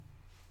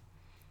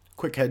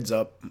quick heads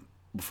up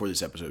before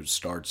this episode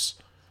starts.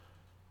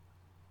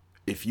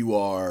 If you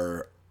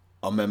are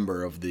a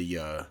member of the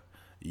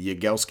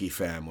Yagelski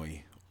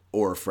family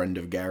or a friend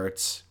of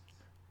Garrett's,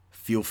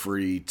 feel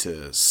free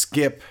to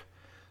skip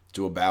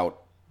to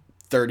about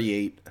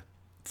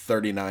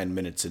 39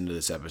 minutes into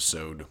this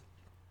episode.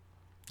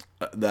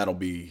 That'll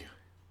be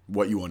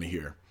what you want to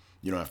hear.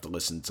 You don't have to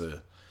listen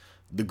to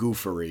the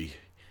goofery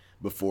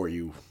before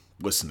you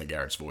listen to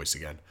Garrett's voice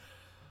again.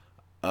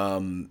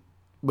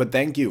 But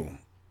thank you.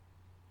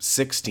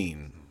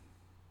 16.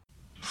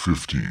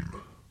 15.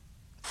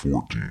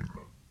 14.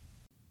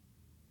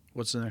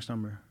 What's the next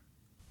number?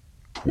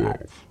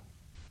 12.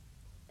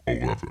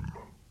 11.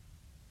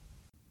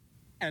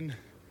 10,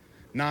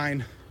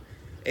 9,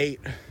 8,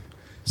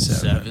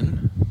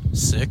 7,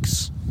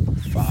 6,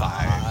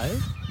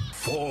 5,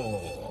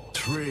 4,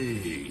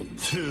 3,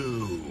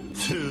 2,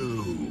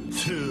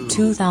 2,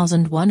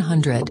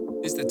 2100.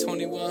 It's the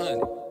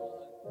 21.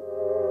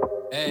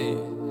 Hey,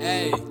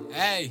 hey,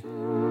 hey.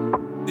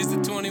 This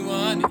the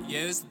 21.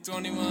 Yeah, this the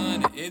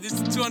 21. Yeah, this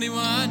the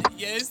 21.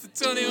 Yeah, this the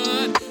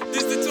 21.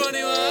 This the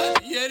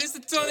 21. Yeah, this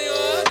the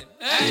 21.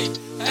 Hey,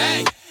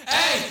 hey,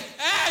 hey,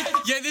 hey.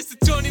 Yeah, this the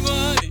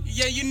 21.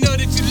 Yeah, you know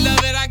that you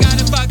love it. I got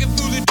a pocket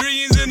full of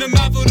dreams and a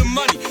mouth full of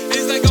money.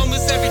 It's like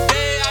almost every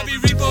day I be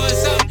repo or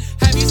something.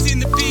 Have you seen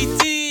the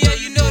PT? Yeah,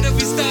 you know that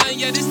we starting.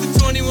 Yeah, this the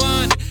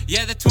 21.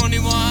 Yeah, the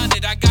 21.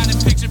 And I got a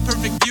picture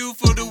perfect view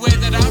for the way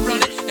that I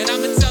run it. And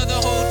I'ma tell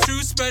the whole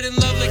truth, spreading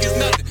love like it's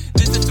nothing.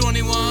 This the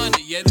 21.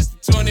 Yeah, this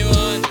the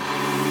 21.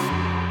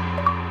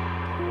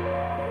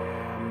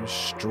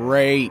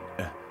 straight.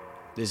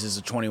 This is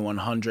a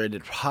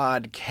 2100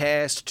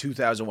 podcast,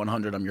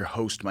 2100. I'm your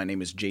host. My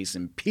name is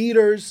Jason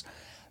Peters.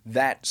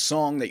 That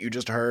song that you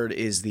just heard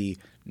is the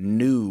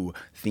new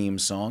theme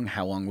song.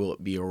 How long will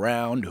it be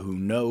around? Who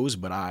knows,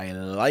 but I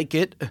like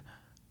it.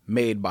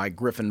 Made by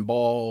Griffin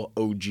Ball,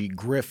 OG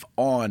Griff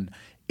on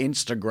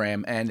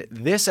Instagram. And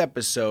this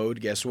episode,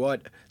 guess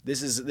what?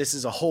 This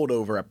is a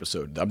holdover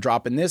episode. I'm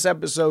dropping this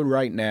episode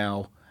right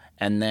now,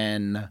 and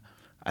then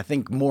I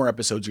think more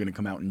episodes are going to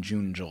come out in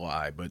June,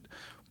 July. But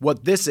what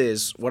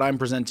I'm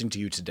presenting to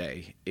you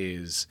today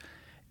is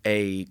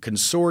a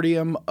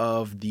consortium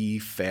of the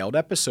failed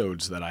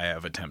episodes that I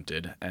have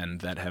attempted and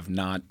that have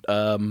not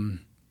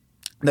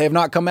they have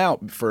not come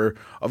out for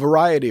a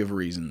variety of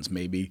reasons.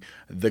 Maybe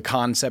the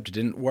concept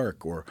didn't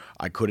work, or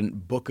I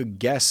couldn't book a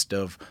guest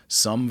of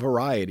some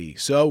variety.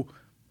 So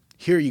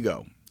here you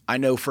go. I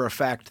know for a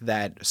fact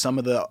that some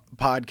of the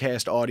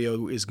podcast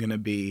audio is going to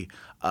be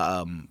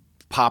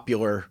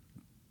popular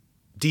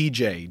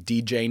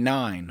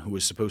DJ9, who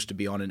was supposed to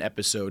be on an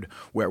episode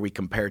where we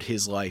compared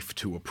his life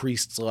to a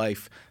priest's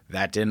life.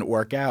 That didn't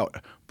work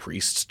out.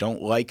 Priests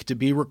don't like to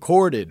be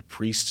recorded.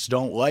 Priests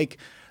don't like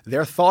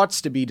their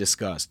thoughts to be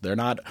discussed. They're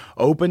not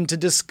open to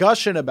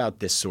discussion about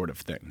this sort of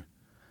thing.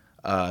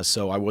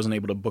 So I wasn't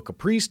able to book a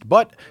priest,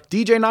 but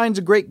DJ9's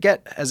a great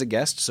get as a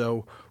guest,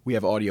 so we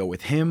have audio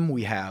with him.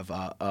 We have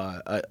a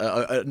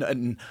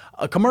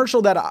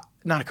commercial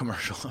not a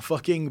commercial, a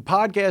fucking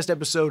podcast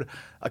episode,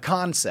 a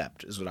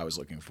concept is what I was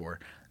looking for,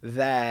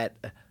 that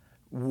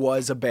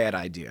was a bad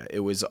idea.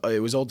 It was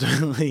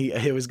ultimately,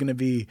 it was going to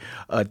be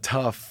a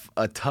tough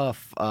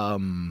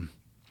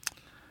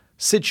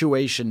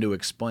situation to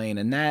explain,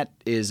 and that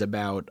is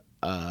about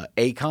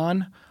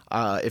Akon.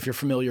 If you're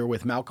familiar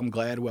with Malcolm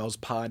Gladwell's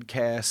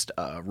podcast,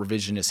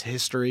 Revisionist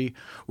History,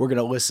 we're going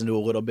to listen to a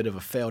little bit of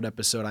a failed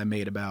episode I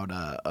made about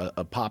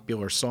a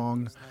popular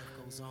song.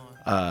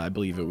 I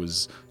believe it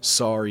was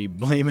Sorry,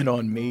 Blame It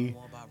On Me,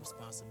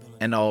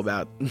 and all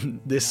about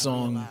this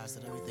song,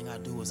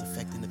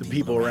 the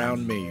people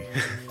around me.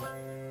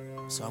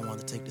 So I want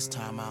to take this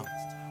time out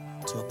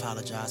to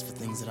apologize for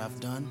things that I've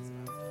done.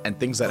 And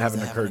things that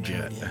haven't occurred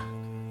yet.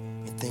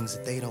 And things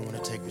that they don't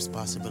want to take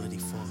responsibility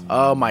for.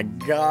 Oh my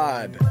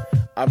God.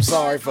 I'm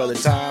sorry for the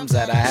times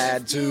that I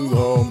had to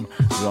home.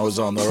 I was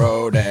on the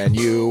road and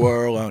you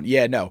were alone.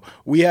 Yeah, no.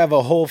 We have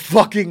a whole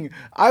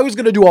I was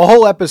going to do a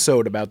whole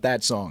episode about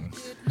that song.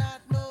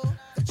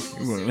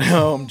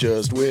 I'm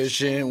just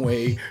wishing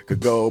we could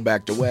go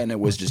back to when it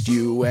was just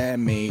you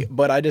and me.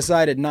 But I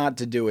decided not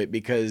to do it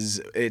because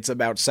it's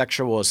about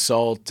sexual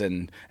assault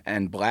and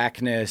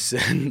blackness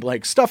and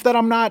like stuff that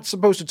I'm not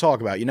supposed to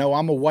talk about. You know,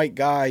 I'm a white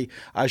guy.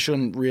 I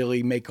shouldn't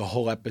really make a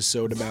whole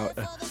episode about...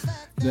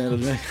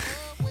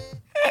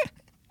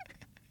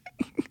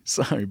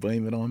 Sorry,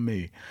 blame it on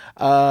me.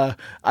 I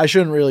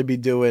shouldn't really be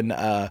doing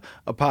a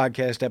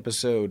podcast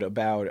episode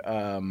about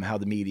how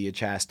the media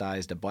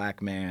chastised a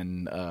black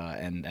man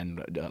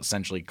and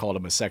essentially called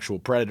him a sexual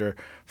predator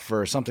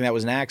for something that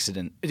was an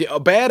accident. A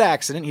bad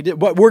accident. He did,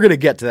 but we're going to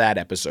get to that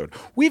episode.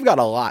 We've got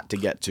a lot to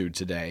get to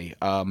today.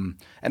 And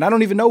I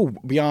don't even know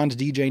beyond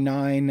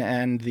DJ9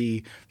 and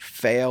the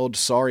failed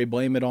Sorry,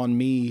 Blame It On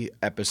Me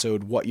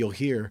episode what you'll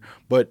hear.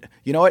 But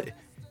you know what?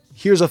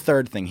 Here's a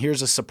third thing.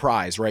 Here's a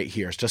surprise right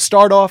here. To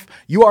start off,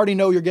 you already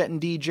know you're getting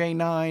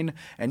DJ9,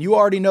 and you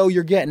already know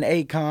you're getting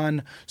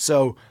Akon.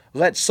 So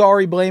let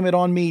Sorry, Blame It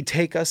On Me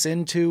take us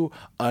into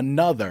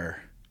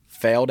another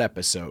failed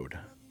episode.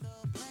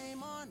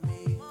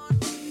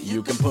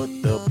 You can put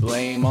the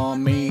blame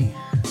on me.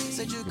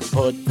 You can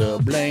put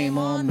the blame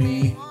on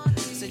me.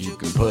 You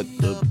can put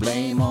the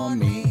blame on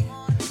me.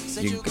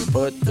 You can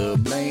put the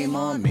blame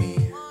on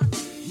me.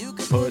 You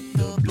can put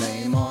the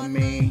blame on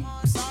me.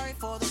 Sorry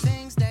for the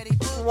things that he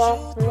put.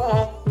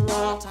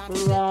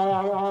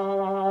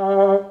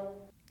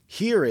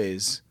 Here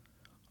is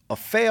a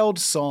failed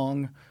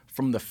song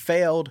from the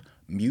failed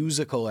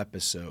musical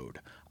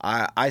episode.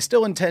 I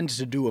still intend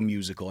to do a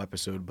musical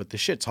episode, but the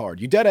shit's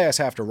hard. You deadass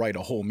have to write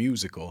a whole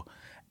musical,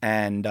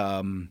 and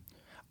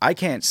I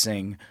can't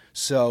sing,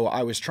 so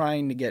I was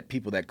trying to get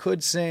people that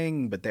could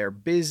sing, but they're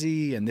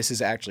busy, and this is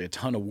actually a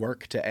ton of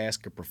work to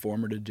ask a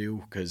performer to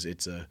do, because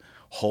it's a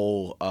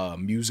whole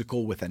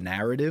musical with a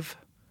narrative,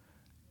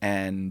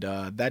 and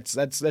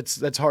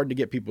that's hard to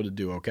get people to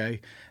do,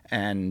 okay?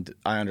 And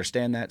I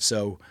understand that,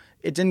 so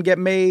it didn't get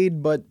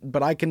made,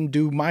 but I can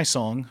do my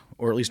song,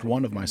 or at least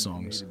one of my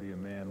songs. You need to be a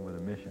man with a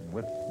mission.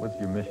 What's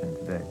your mission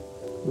today?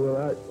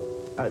 Well,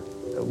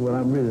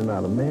 I'm really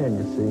not a man,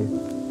 you see.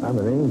 I'm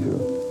an angel.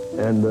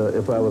 And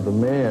if I was a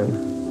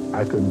man,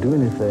 I couldn't do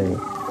anything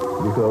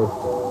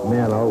because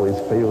man always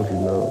fails, you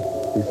know.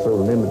 He's so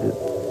limited.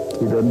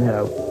 He doesn't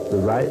have the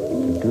right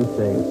to do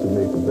things to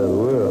make a better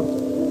world.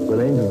 But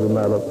angels are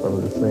not up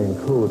under the same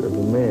code as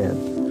a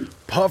man.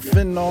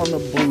 Puffing on a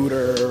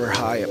booter,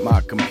 high at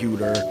my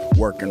computer,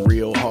 working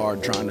real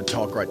hard, trying to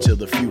talk right to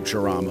the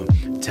future. I'm a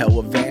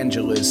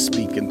televangelist,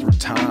 speaking through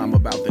time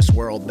about this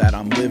world that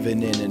I'm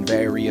living in and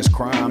various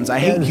crimes. I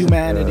hate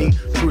humanity,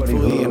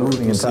 truthfully and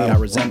ruthlessly. I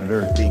resent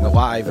being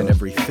alive and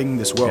everything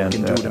this world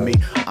can do to me.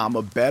 I'm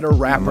a better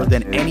rapper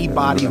than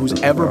anybody who's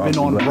ever been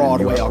on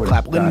Broadway. I'll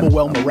clap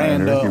Lin-Manuel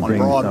Miranda on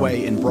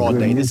Broadway in broad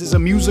day. This is a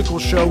musical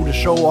show to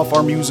show off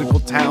our musical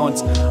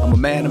talents. I'm a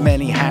man of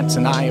many hats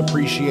and I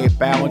appreciate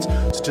balance.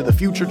 So to the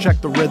future, check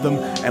the rhythm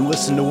and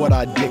listen to what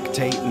I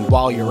dictate. And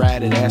while you're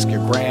at it, ask your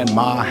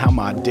grandma how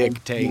my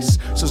dick tastes.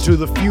 So to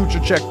the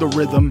future, check the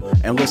rhythm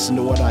and listen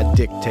to what I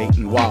dictate.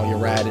 And while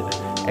you're at it,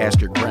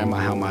 ask your grandma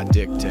how my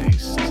dick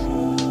tastes.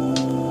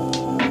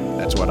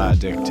 That's what I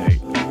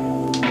dictate.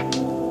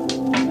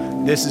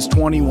 This is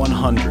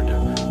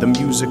 2100, the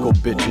musical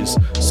bitches.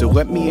 So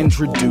let me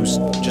introduce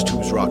just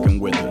who's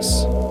rocking with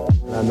us.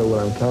 I know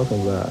what I'm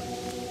talking about.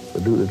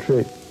 But do the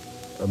trick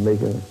of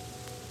making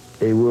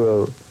a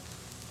world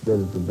that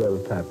is a better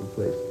type of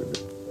place to be.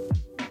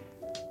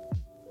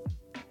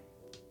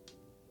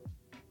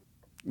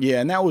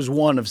 Yeah, and that was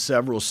one of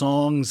several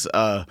songs.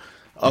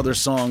 Other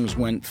songs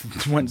went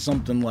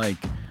something like,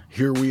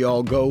 here we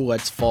all go,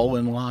 let's fall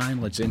in line,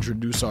 let's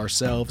introduce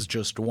ourselves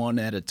just one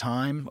at a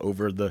time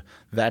over the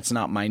That's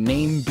Not My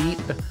Name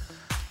beat.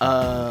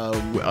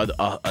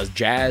 A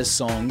jazz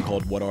song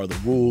called What Are the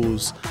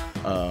Rules.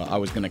 I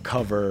was going to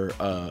cover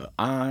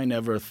I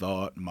Never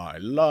Thought My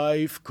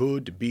Life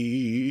Could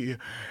Be.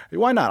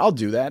 Why not? I'll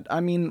do that. I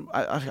mean,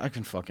 I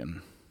can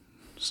fucking...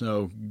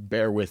 So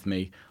bear with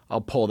me.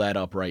 I'll pull that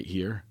up right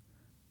here.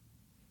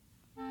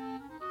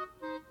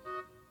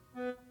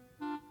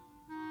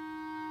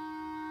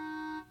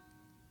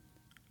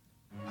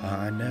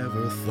 I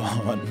never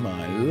thought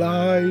my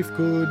life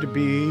could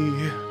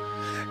be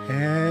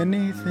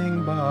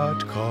anything but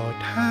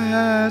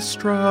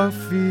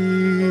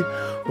catastrophe.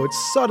 But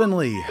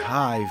suddenly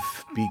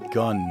I've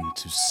begun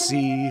to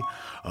see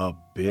a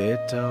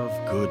bit of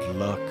good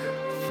luck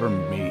for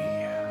me.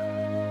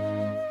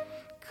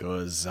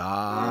 'Cause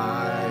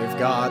I've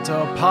got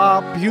a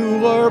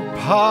popular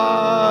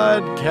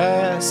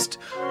podcast.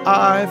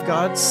 I've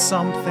got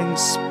something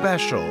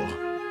special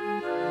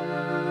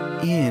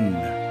in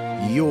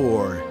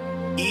your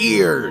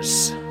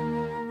ears.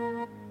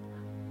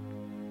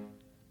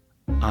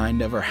 I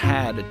never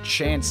had a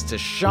chance to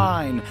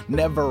shine,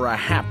 never a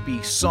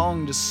happy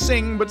song to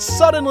sing, but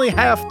suddenly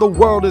half the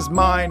world is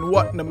mine.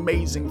 What an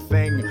amazing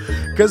thing.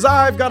 'Cause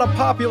I've got a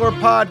popular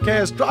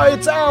podcast.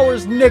 It's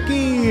ours,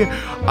 Nikki.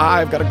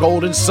 I've got a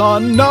golden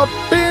sun up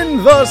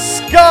in the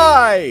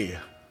sky.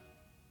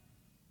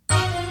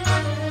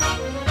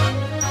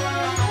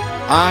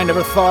 I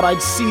never thought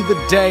I'd see the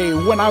day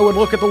when I would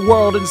look at the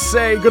world and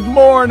say, good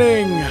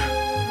morning.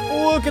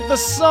 Look at the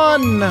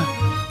sun.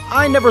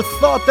 I never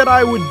thought that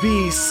I would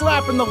be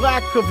slapping the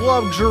lack of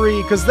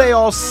luxury, 'cause they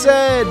all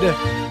said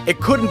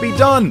it couldn't be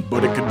done,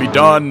 but it could be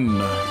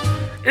done.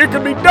 It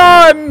could be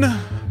done.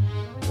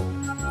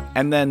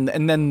 And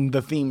then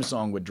the theme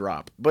song would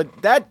drop.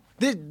 But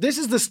this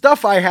is the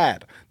stuff I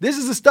had. This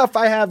is the stuff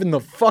I have in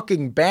the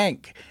fucking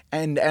bank.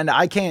 And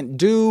I can't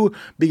do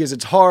because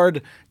it's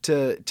hard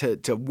to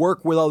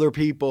work with other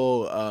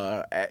people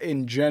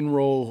in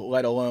general,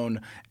 let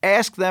alone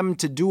ask them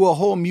to do a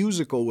whole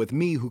musical with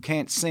me who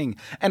can't sing.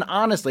 And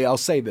honestly, I'll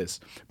say this.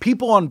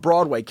 People on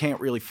Broadway can't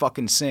really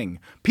fucking sing.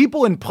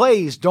 People in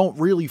plays don't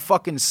really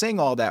fucking sing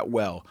all that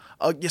well.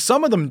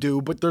 Some of them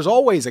do, but there's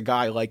always a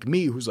guy like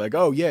me who's like,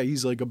 oh yeah,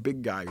 he's like a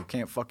big guy who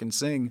can't fucking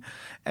sing.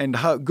 And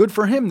good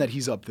for him that that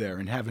he's up there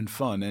and having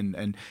fun,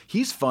 and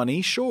he's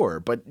funny, sure,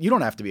 but you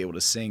don't have to be able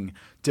to sing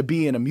to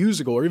be in a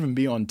musical or even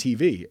be on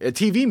TV. A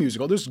TV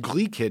musical, those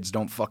Glee kids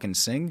don't fucking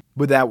sing.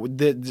 But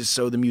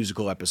so the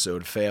musical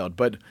episode failed.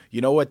 But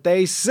you know what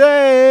they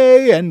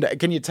say? And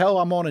can you tell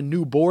I'm on a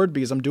new board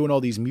because I'm doing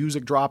all these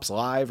music drops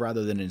live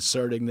rather than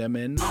inserting them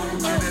in?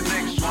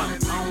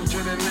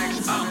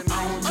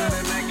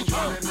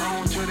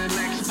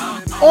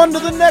 On to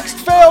the next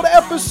failed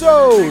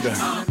episode!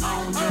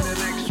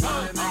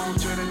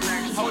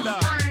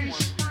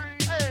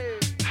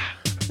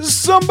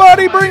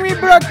 Somebody bring me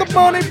back the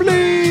money,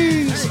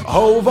 please!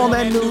 Hove on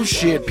that new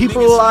shit.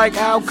 People are like,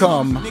 how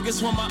come? Buy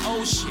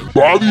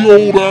the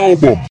old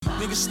album.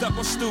 Niggas stuck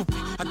on stupid.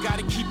 I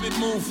gotta keep it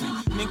moving.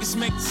 Niggas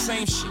make the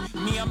same shit.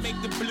 Me, I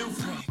make the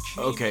blueprint.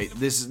 Okay,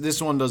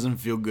 this one doesn't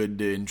feel good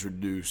to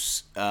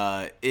introduce.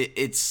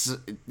 It's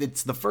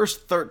the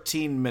first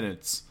 13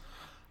 minutes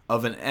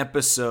of an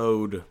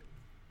episode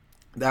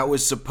that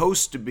was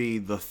supposed to be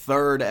the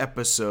third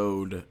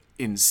episode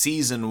in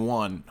season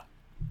 1.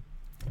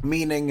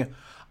 Meaning,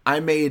 I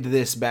made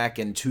this back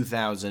in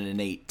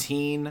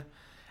 2018,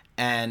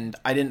 and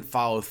I didn't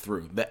follow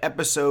through. The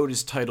episode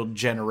is titled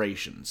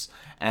Generations,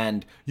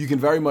 and you can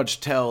very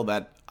much tell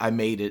that I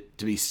made it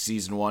to be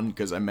season 1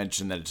 because I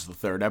mentioned that it's the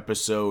third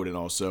episode, and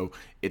also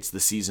it's the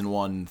season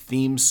 1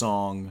 theme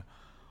song.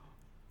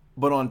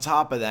 But on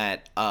top of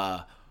that,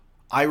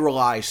 I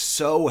rely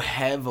so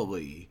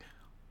heavily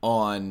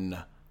on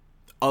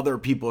other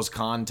people's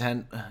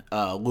content.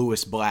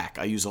 Lewis Black.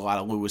 I use a lot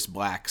of Lewis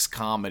Black's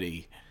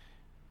comedy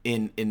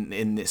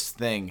in this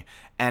thing.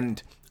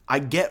 And I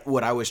get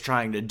what I was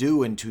trying to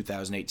do in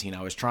 2018.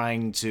 I was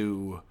trying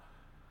to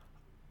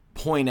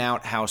point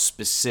out how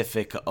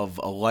specific of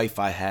a life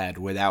I had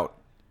without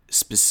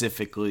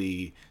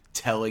specifically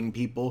telling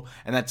people.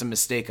 And that's a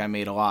mistake I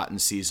made a lot in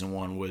season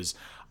 1 was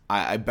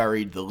I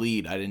buried the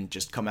lead. I didn't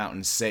just come out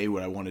and say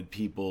what I wanted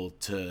people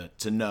to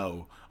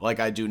know like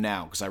I do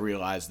now, because I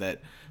realized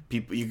that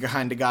people, you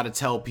kind of got to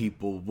tell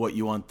people what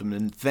you want them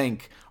to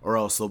think or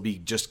else they'll be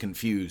just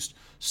confused.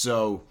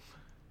 So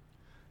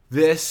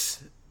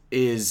this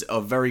is a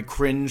very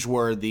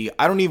cringe-worthy.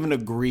 I don't even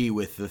agree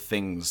with the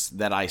things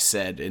that I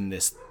said in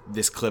this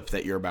clip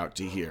that you're about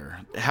to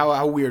hear.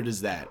 How weird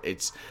is that?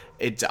 It's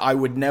I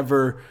would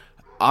never.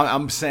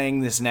 I'm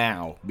saying this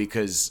now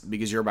because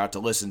you're about to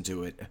listen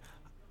to it.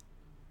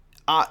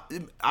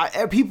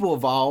 People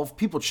evolve,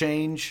 people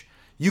change.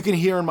 You can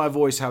hear in my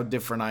voice how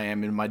different I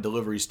am in my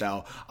delivery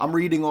style. I'm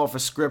reading off a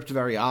script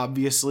very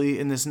obviously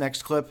in this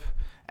next clip,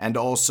 and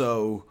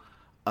also,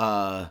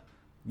 I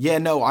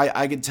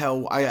can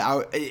tell.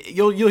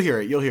 You'll hear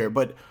it.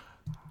 But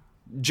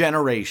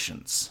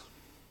Generations.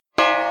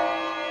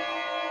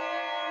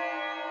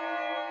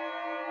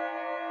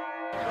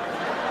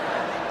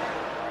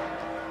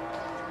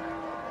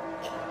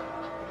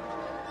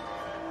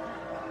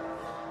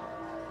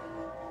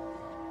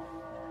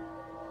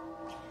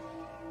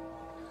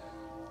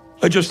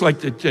 I'd just like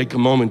to take a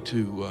moment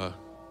to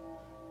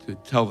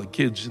tell the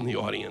kids in the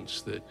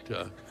audience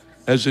that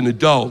as an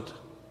adult,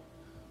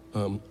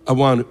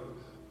 I'd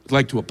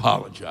like to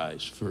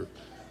apologize for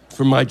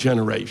my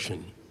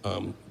generation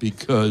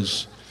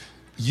because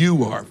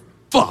you are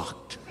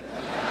fucked.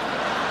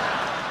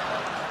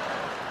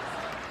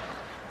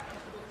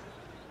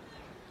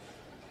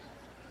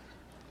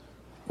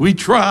 We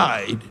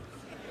tried,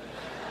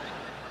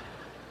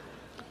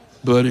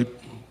 but it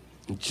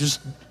just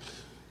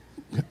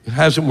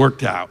hasn't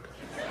worked out.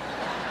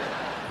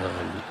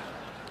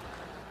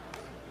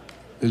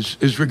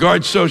 As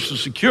regards Social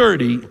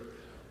Security,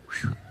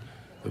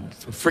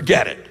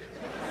 forget it.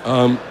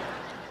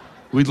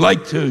 We'd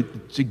like to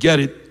get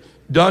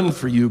it done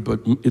for you, but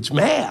it's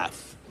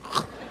math.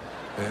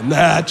 And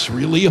that's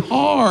really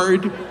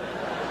hard.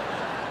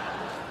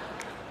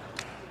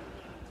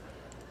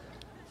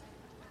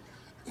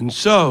 And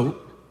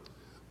so,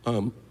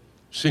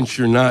 since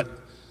you're not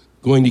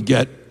going to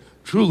get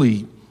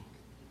truly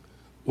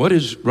what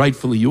is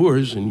rightfully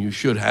yours, and you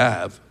should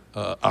have,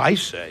 I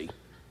say,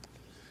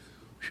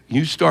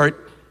 you start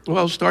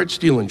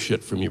stealing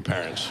shit from your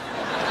parents.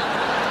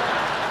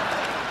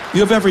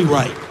 You have every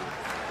right.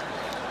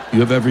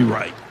 You have every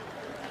right.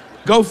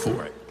 Go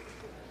for it.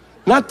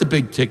 Not the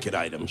big ticket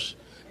items.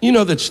 You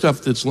know, that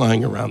stuff that's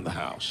lying around the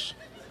house.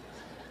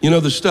 You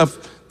know, the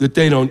stuff that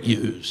they don't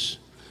use.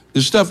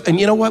 The stuff, and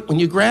you know what? When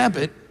you grab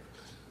it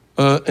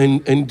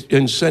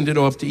and send it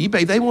off to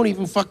eBay, they won't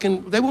even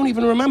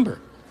remember.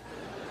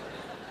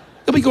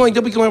 They'll be going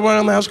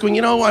around the house going,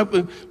 you know,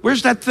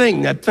 where's that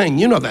thing?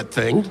 You know that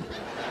thing.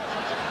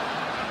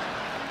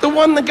 The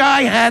one the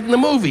guy had in the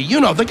movie. You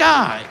know the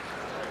guy.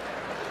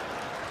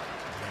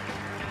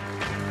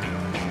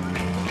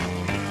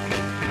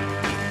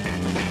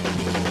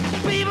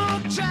 People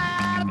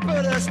try to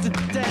put us to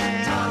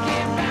down.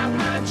 Talking about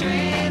my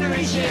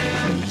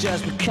generation.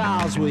 Just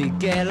because we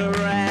get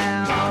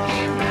around.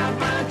 Talking about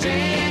my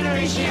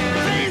generation.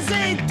 Things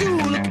they do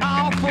look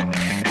awful.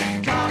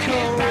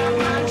 Talking about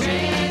my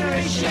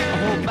generation. I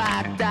hope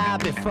I die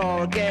before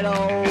I get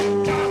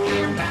old.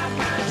 Talking about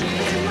my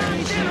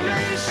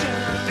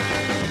generation.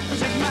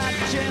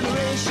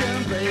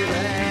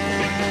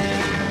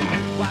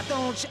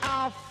 launch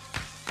off.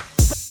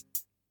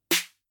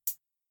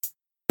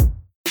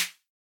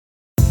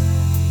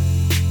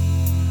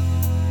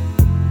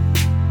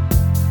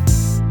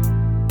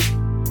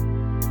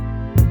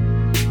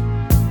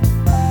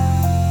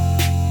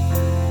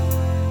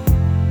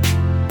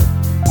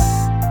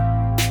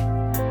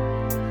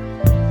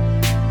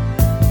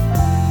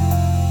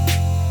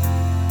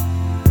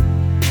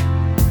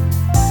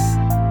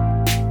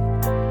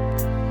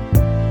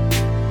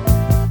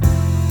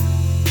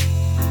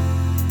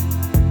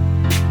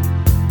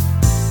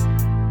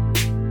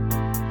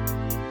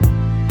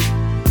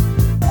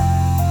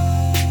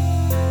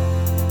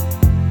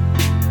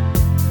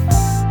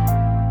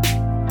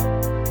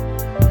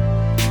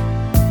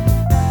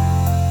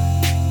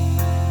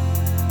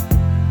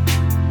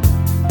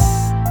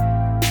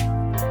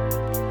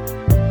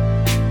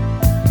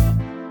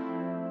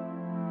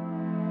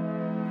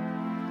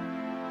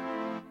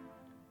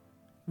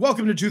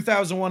 Welcome to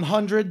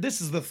 2100. This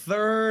is the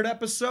third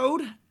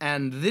episode,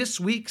 and this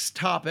week's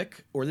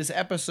topic, or this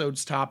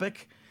episode's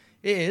topic,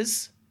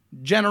 is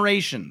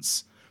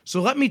generations.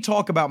 So let me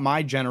talk about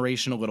my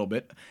generation a little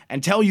bit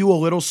and tell you a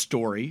little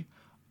story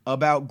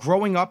about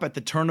growing up at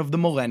the turn of the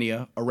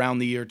millennia around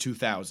the year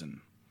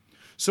 2000.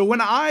 So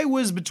when I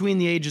was between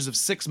the ages of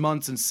 6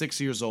 months and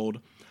 6 years old,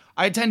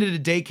 I attended a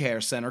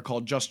daycare center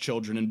called Just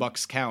Children in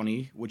Bucks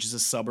County, which is a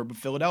suburb of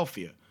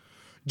Philadelphia.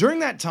 During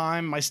that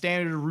time, my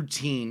standard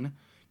routine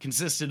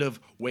consisted of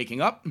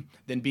waking up,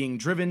 then being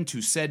driven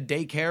to said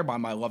daycare by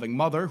my loving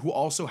mother, who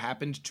also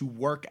happened to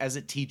work as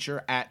a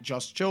teacher at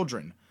Just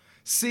Children.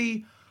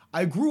 See,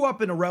 I grew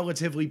up in a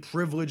relatively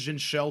privileged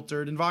and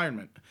sheltered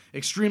environment,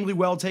 extremely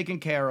well taken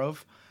care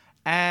of,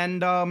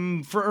 and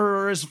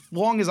for as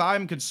long as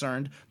I'm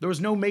concerned, there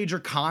was no major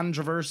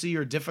controversy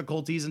or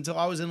difficulties until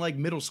I was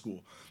in middle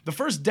school. The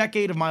first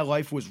decade of my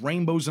life was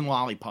rainbows and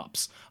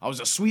lollipops. I was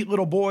a sweet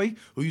little boy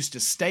who used to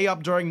stay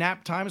up during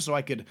nap time so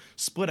I could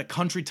split a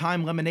Country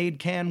Time lemonade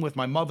can with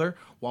my mother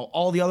while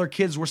all the other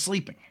kids were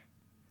sleeping.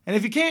 And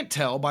if you can't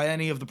tell by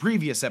any of the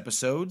previous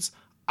episodes,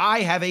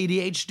 I have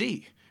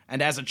ADHD.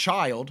 And as a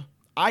child,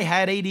 I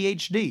had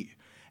ADHD.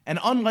 And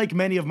unlike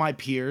many of my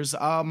peers,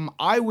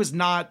 I was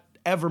not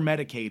ever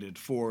medicated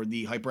for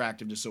the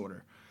hyperactive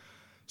disorder.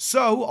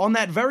 So, on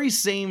that very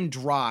same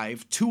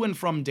drive to and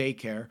from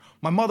daycare,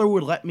 my mother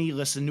would let me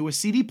listen to a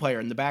CD player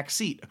in the back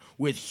seat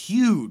with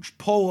huge,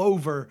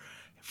 pull-over,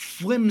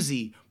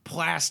 flimsy,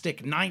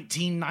 plastic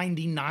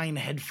 1999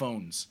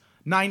 headphones.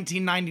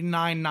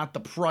 1999, not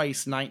the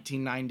price,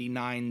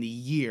 1999 the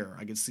year.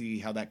 I could see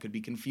how that could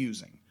be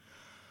confusing.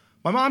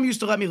 My mom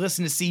used to let me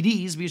listen to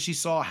CDs because she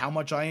saw how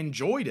much I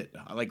enjoyed it.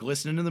 I like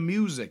listening to the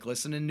music,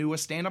 listening to a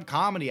stand-up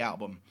comedy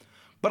album.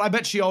 But I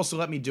bet she also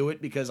let me do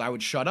it because I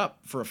would shut up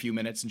for a few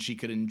minutes and she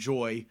could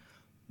enjoy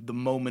the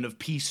moment of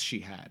peace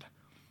she had.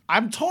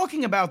 I'm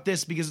talking about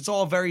this because it's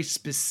all very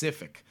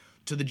specific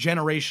to the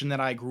generation that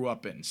I grew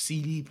up in.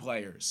 CD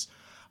players,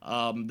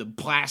 the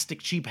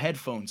plastic cheap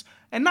headphones.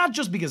 And not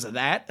just because of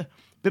that,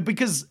 but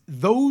because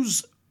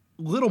those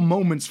little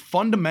moments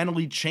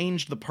fundamentally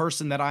changed the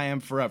person that I am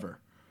forever.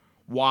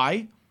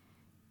 Why?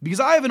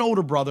 Because I have an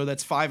older brother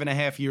that's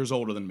 5.5 years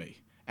older than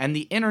me, and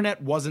the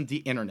internet wasn't the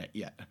internet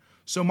yet.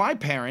 So my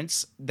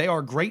parents, they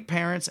are great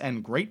parents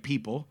and great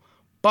people,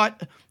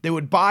 but they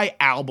would buy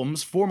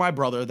albums for my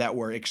brother that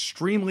were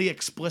extremely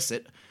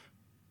explicit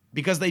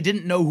because they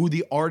didn't know who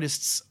the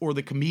artists or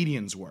the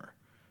comedians were.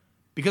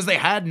 Because they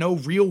had no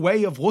real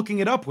way of looking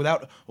it up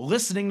without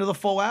listening to the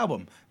full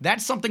album.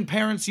 That's something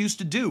parents used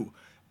to do.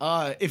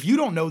 If you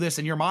don't know this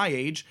and you're my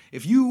age,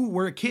 if you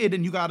were a kid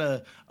and you got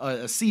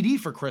a CD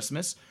for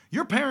Christmas,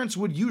 your parents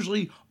would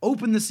usually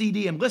open the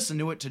CD and listen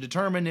to it to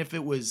determine if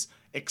it was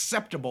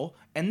acceptable,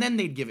 and then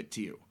they'd give it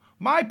to you.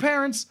 My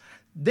parents,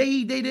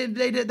 they did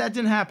that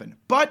didn't happen.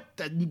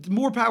 But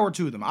more power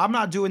to them. I'm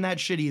not doing that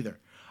shit either.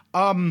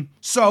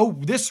 So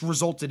this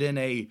resulted in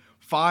a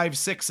 5,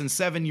 6, and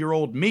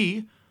 7-year-old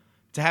me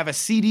to have a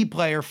CD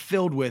player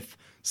filled with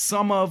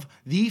some of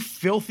the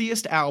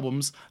filthiest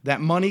albums that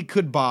money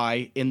could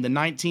buy in the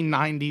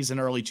 1990s and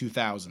early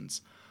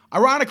 2000s.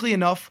 Ironically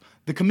enough,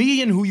 the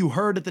comedian who you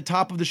heard at the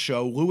top of the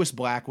show, Lewis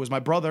Black, was my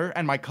brother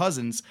and my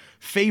cousin's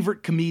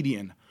favorite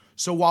comedian.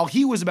 So while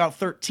he was about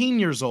 13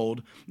 years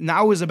old, and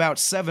I was about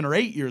 7 or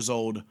 8 years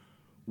old,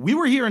 we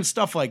were hearing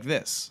stuff like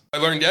this. I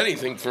learned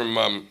anything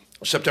from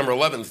September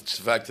 11th. It's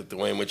the fact that the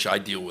way in which I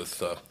deal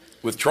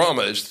with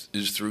trauma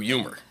is through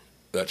humor.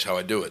 That's how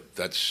I do it.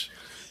 That's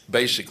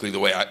basically the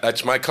way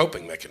that's my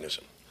coping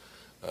mechanism.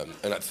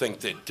 And I think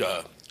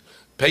that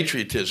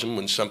patriotism,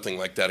 when something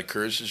like that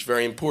occurs, is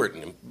very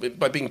important. And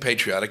by being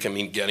patriotic, I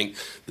mean getting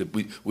that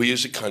we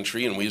as a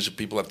country and we as a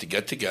people have to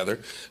get together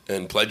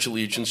and pledge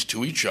allegiance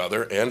to each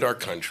other and our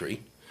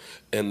country,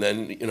 and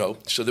then,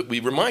 so that we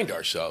remind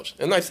ourselves.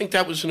 And I think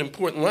that was an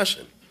important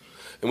lesson.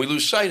 And we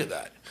lose sight of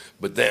that.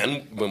 But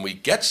then, when we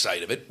get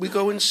sight of it, we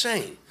go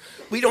insane.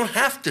 We don't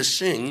have to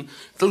sing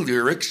the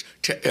lyrics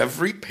to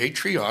every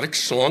patriotic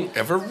song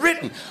ever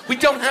written. We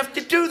don't have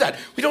to do that.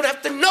 We don't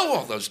have to know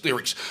all those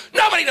lyrics.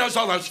 Nobody knows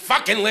all those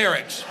fucking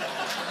lyrics.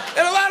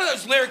 And a lot of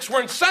those lyrics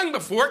weren't sung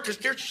before because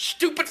they're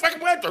stupid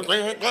fucking words.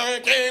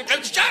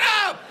 Shut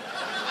up!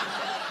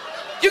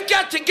 You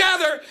get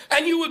together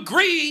and you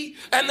agree,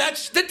 and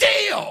that's the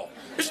deal.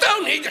 There's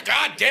no need to,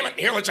 God damn it,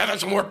 here, let's have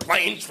some more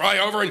planes fly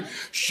over and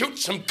shoot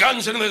some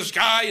guns into the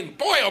sky, and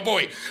boy, oh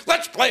boy,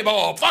 let's play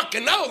ball.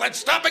 Fucking no, let's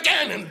stop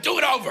again and do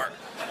it over.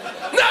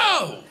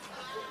 No!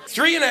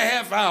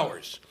 3.5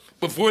 hours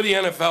before the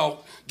NFL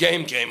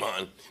game came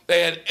on,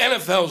 they had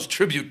NFL's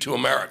Tribute to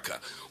America.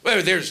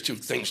 Well, there's two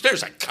things.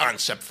 There's a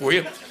concept for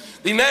you.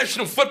 The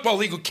National Football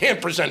League, who can't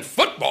present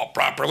football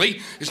properly,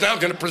 is now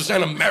going to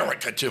present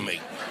America to me.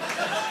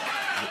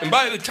 And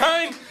by the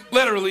time,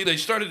 literally, they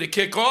started to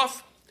kick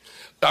off,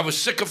 I was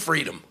sick of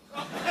freedom.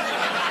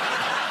 I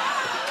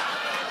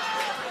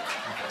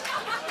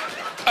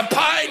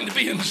pined to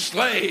be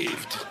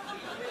enslaved.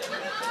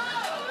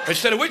 I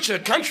said, I wish a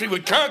country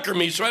would conquer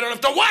me so I don't have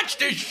to watch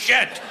this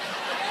shit.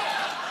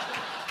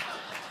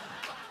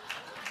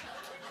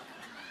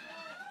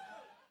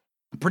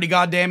 Pretty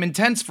goddamn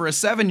intense for a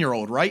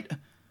 7-year-old, right?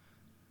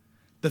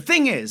 The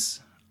thing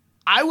is,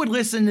 I would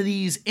listen to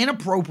these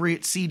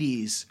inappropriate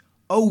CDs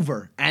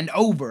over and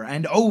over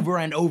and over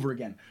and over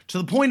again, to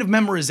the point of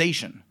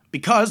memorization,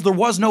 because there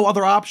was no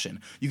other option.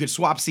 You could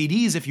swap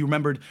CDs if you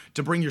remembered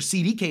to bring your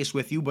CD case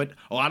with you, but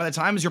a lot of the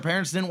times your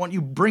parents didn't want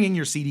you bringing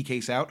your CD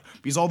case out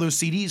because all those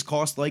CDs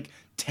cost like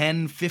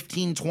 $10,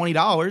 $15,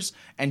 $20,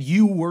 and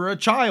you were a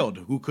child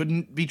who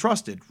couldn't be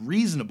trusted.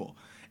 Reasonable.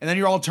 And then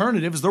your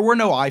alternatives, there were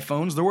no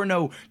iPhones, there were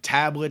no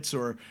tablets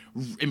or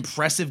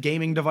impressive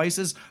gaming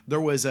devices. There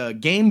was a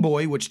Game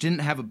Boy, which didn't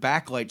have a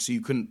backlight, so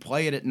you couldn't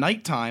play it at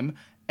nighttime.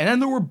 And then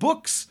there were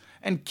books,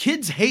 and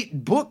kids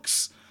hate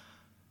books.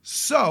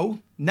 So,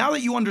 now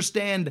that you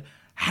understand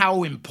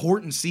how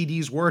important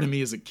CDs were to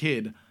me as a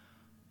kid,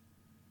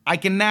 I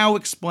can now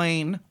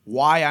explain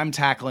why I'm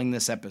tackling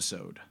this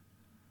episode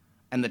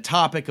and the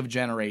topic of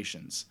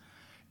generations.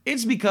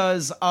 It's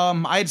because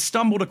I had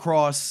stumbled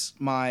across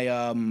my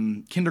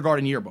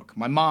kindergarten yearbook.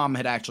 My mom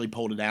had actually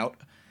pulled it out,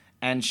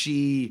 and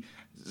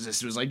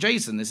this was like,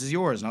 Jason, this is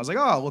yours. And I was like,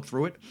 oh, I'll look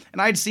through it.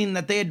 And I had seen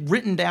that they had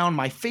written down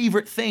my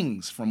favorite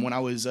things from when I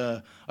was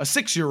a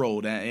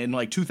 6-year-old in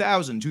like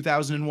 2000,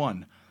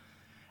 2001.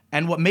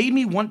 And what made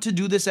me want to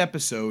do this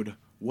episode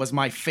was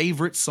my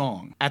favorite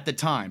song at the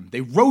time.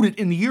 They wrote it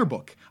in the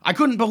yearbook. I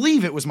couldn't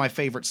believe it was my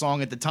favorite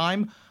song at the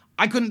time.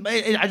 I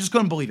just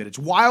couldn't believe it. It's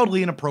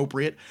wildly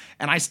inappropriate,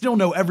 and I still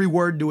know every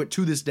word to it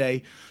to this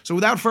day. So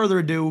without further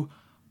ado,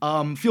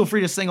 feel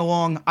free to sing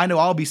along. I know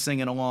I'll be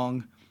singing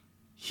along.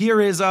 Here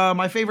is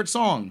my favorite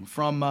song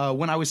from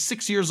when I was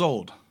 6 years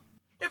old.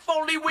 If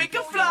only we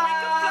could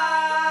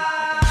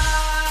fly.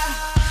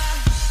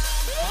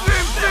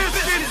 Limp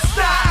Bizkit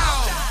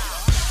style.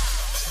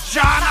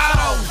 John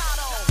Otto,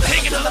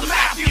 take it to the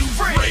Matthew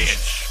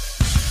Bridge.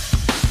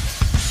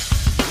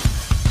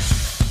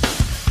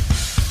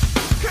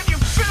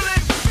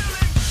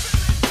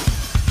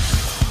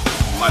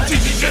 My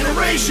teaching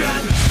generation.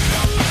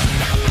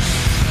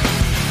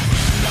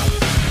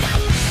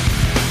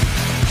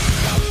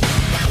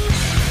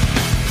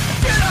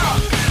 Get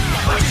up!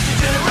 My teaching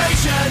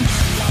generation.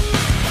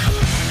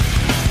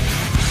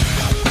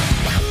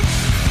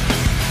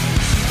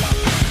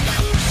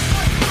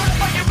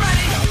 Are you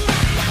ready?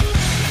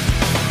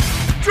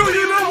 Do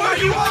you know where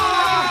you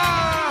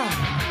are?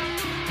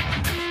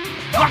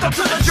 Welcome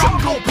to the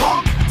jungle,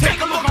 punk. Take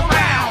a look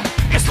around.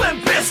 It's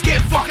Limp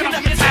Bizkit fucking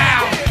up your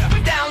town.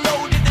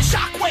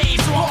 Shockwaves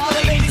to all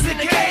the ladies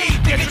in the cave.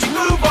 They get your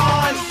move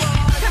on.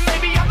 And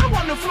maybe I'm the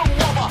one who flew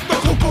over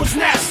the cuckoo's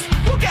nest.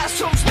 Who guess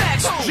who's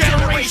next?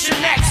 Generation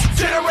X,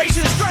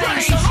 Generation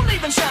Strange. So don't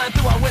even shine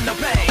through our window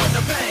pane.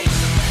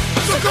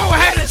 So go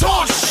ahead and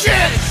talk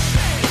shit.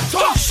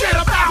 Talk shit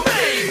about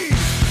me.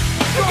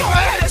 Go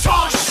ahead and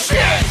talk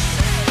shit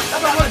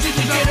about our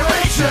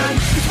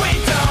generation. Cause we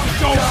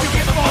don't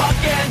give a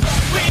fuck, and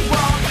we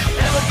won't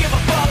ever give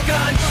a fuck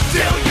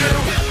until you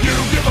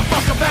give a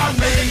fuck about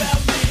me.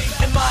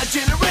 My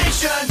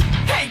generation.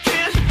 Hey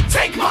kid,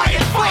 take my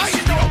advice.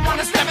 You don't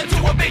wanna step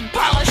into a big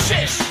pile of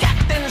shit.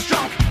 Captain is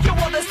drunk, your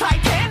world is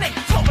Titanic,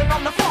 floating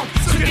on the phone,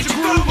 so get your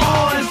groove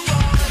on.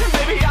 And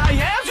maybe I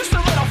am just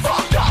a little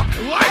fucked up.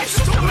 Life's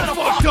just a little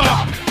fucked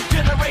up.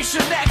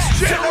 Generation X,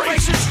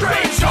 Generation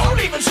Strange. Don't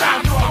even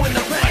shine through our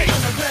window pane.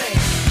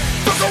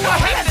 So go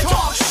ahead and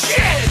talk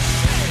shit.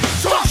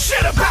 Talk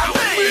shit about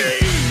me.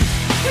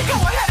 Go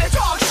ahead and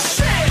talk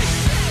shit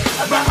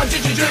about my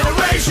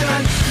generation.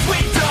 We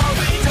don't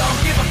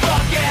give a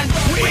fuck, and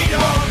we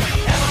don't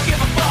ever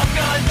give a fuck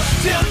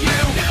until you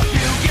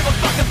give a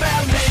fuck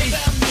about me.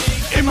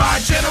 In my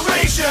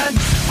generation,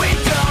 we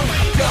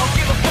don't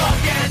give a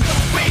fuck, and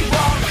we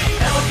won't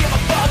ever give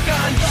a fuck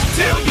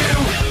until you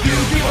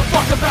give a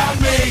fuck about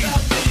me.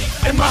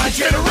 In my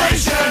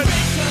generation.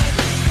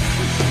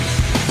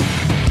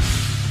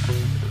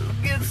 Who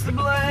gets the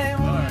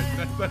blame? Alright,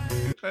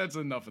 that's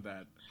enough of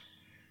that.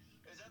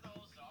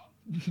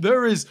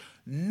 There is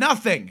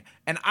nothing,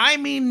 and I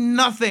mean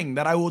nothing,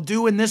 that I will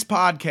do in this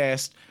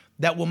podcast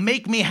that will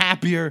make me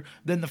happier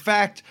than the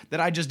fact that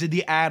I just did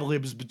the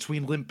ad-libs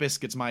between Limp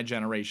Bizkit's My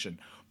Generation.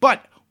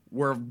 But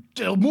We're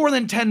more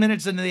than 10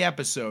 minutes into the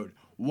episode.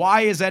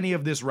 Why is any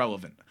of this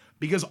relevant?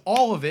 Because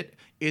all of it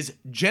is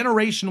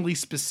generationally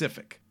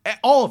specific.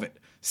 All of it.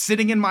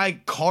 Sitting in my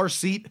car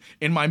seat,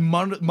 in my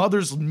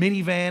mother's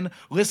minivan,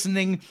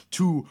 listening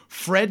to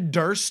Fred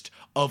Durst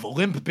of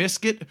Limp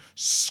Bizkit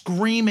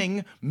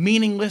screaming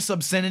meaningless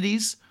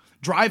obscenities,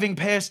 driving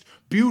past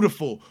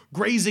beautiful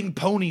grazing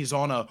ponies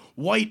on a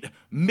white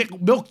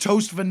milk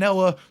toast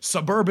vanilla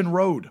suburban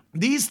road.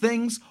 These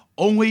things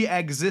only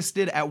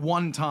existed at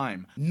one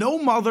time. No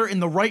mother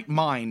in the right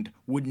mind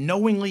would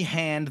knowingly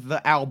hand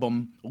the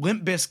album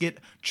Limp Bizkit,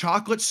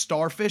 Chocolate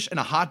Starfish, and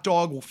a hot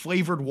dog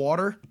flavored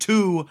water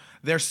to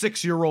their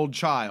 6-year-old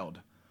child.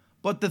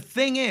 But the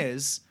thing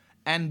is,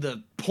 and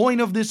the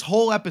point of this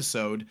whole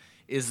episode,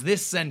 is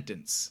this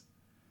sentence.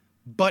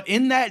 But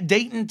in that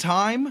date and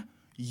time,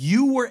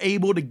 you were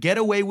able to get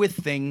away with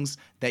things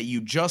that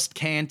you just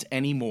can't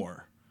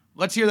anymore.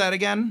 Let's hear that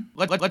again.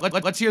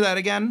 Let's hear that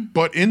again.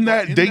 But in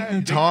that date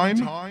and time,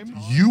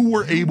 you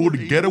were able to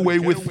get away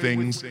with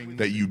things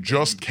that you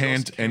just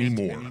can't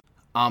anymore.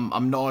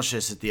 I'm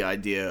nauseous at the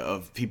idea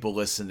of people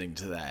listening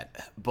to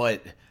that.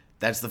 But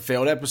that's the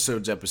failed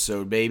episodes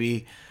episode,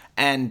 baby.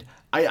 And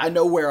I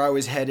know where I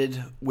was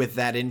headed with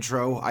that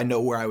intro. I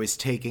know where I was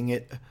taking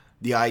it.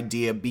 The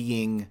idea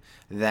being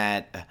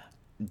that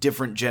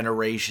different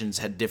generations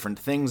had different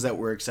things that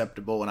were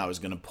acceptable, and I was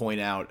going to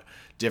point out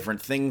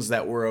different things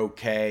that were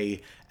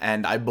okay.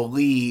 And I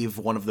believe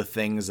one of the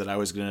things that I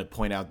was going to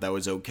point out that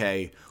was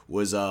okay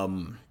was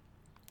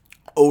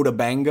Oda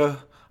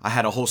Banga. I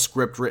had a whole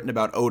script written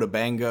about Oda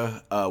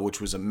Banga, which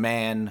was a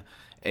man,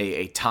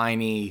 a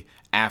tiny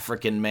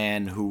African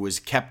man who was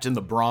kept in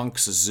the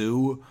Bronx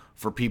Zoo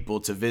for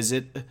people to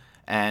visit.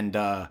 And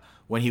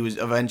when he was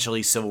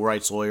eventually, civil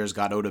rights lawyers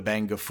got Oda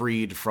Banga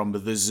freed from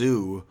the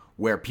zoo,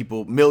 where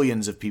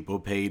millions of people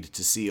paid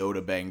to see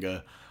Oda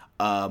Banga.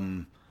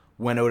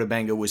 When Oda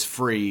Banga was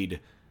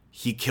freed,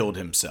 he killed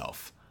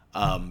himself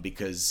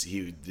because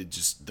he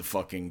just the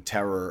fucking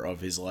terror of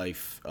his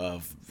life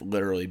of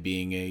literally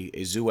being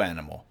a zoo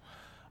animal.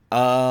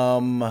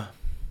 So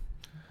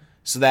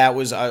that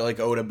was like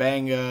Oda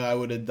Banga I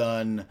would have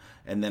done,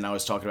 and then I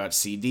was talking about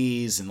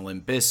CDs and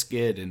Limp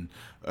Bizkit, and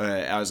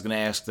I was going to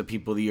ask the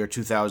people of the year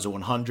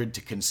 2100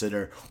 to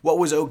consider what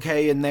was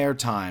okay in their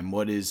time.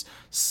 What is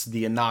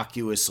the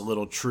innocuous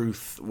little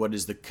truth? What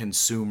is the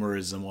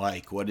consumerism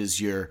like? What is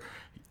your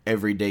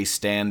everyday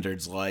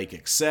standards like,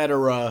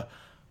 etc.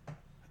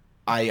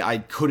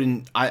 I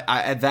couldn't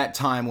at that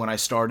time when I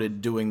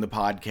started doing the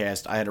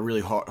podcast, I had a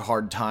really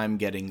hard time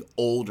getting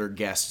older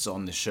guests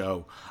on the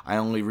show. I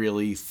only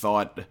really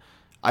thought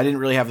I didn't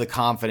really have the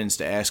confidence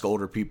to ask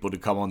older people to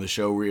come on the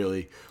show,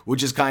 really,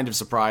 which is kind of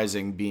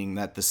surprising, being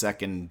that the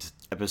second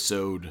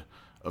episode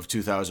of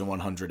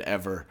 2100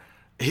 ever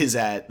is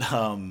at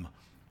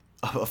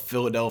a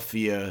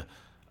Philadelphia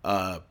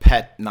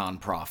pet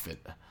nonprofit.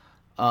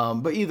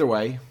 But either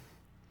way,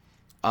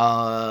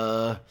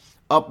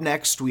 up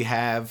next we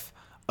have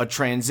a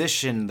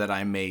transition that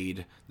I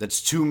made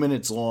that's 2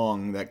 minutes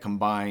long that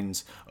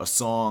combines a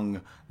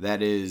song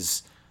that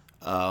is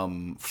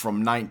from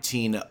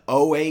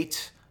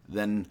 1908,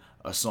 then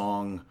a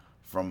song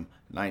from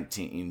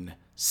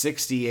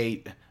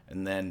 1968,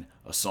 and then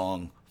a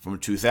song from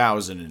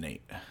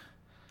 2008.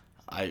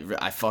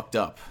 I fucked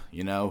up,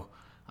 you know?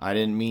 I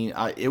didn't mean...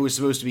 it was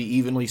supposed to be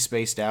evenly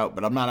spaced out,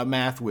 but I'm not a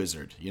math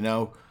wizard, you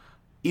know?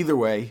 Either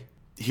way,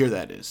 here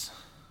that is.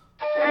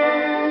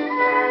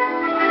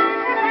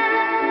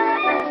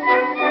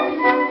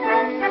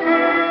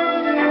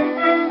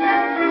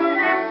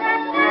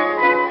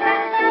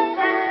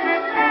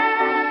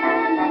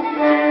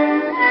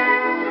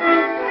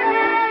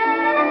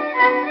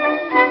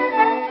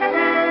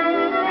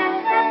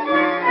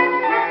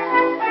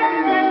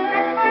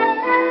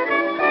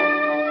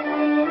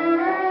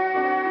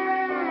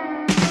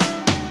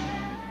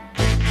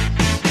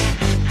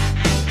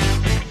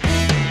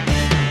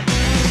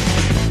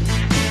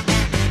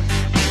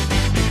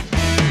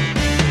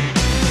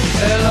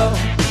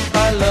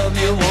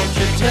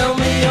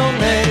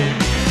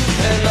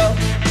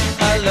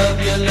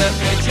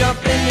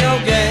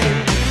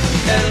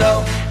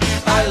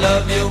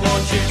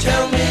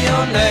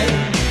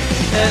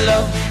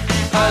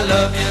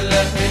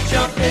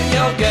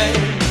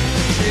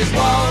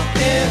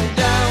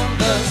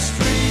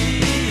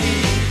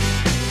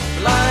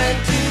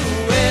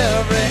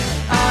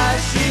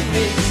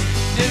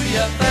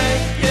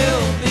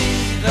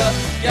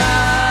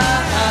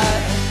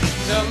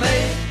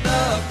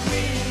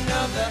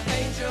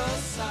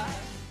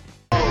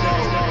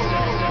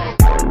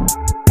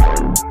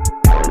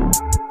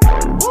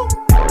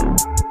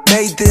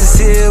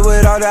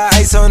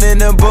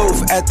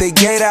 At the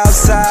gate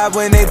outside,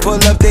 when they pull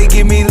up, they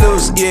give me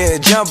loose. Yeah,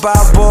 jump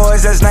out,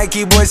 boys. That's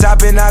Nike boys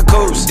hopping our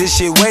coast. This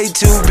shit way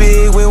too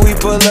big. When we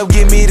pull up,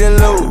 give me the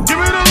loot. Give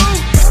me the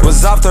loot.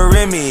 Was off the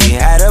Remy,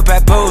 had up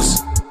at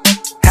post.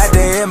 Had to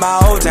hit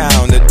my old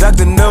town to duck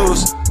the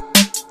news.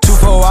 2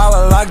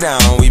 24-hour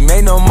lockdown, we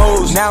made no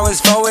moves. Now it's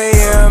 4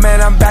 a.m.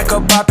 and I'm back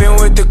up popping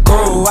with the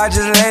crew. I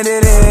just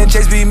landed in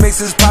Chase B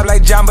mixes pop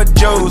like Jamba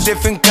Joe's.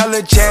 Different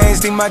color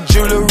chains, think my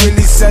jeweler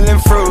really selling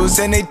fruits.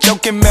 And they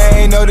joking,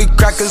 man, know the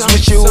crackers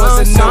wish it was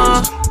a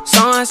news.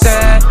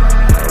 Sunset.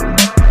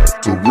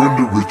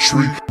 Surrender,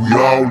 retreat, we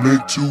all in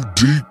too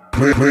deep.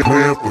 Plan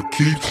for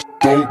keeps,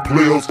 don't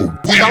play us for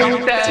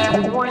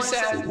weeks.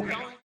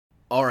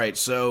 All right,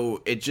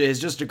 so it has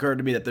just occurred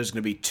to me that there's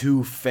going to be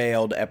 2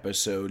 failed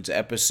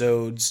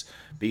episodes,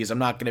 because I'm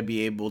not going to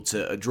be able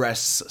to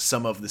address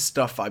some of the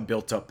stuff I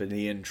built up in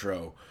the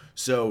intro.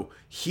 So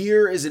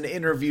here is an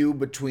interview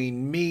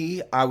between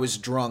me. I was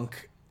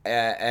drunk,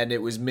 and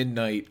it was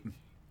midnight,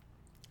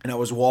 and I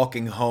was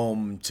walking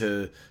home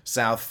to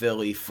South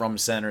Philly from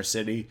Center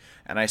City,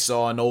 and I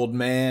saw an old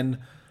man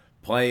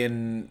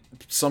playing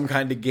some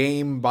kind of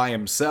game by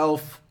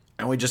himself.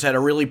 And we just had a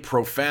really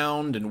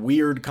profound and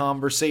weird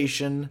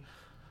conversation.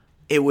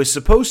 It was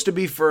supposed to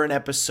be for an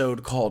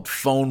episode called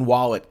Phone,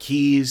 Wallet,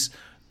 Keys,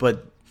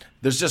 but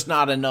there's just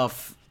not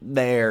enough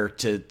there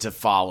to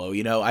follow.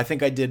 You know, I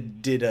think I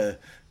did a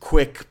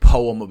quick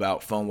poem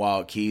about phone,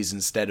 wallet, keys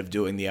instead of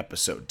doing the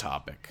episode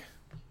topic.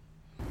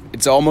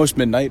 It's almost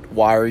midnight.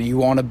 Why are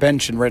you on a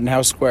bench in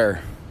Rittenhouse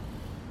Square?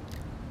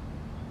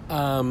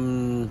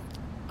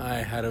 I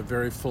had a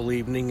very full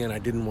evening and I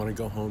didn't want to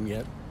go home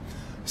yet.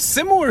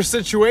 Similar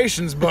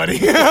situations, buddy.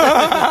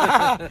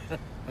 Nah.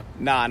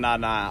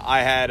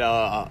 I had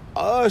a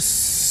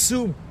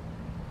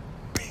superior,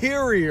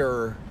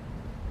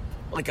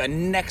 like a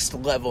next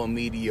level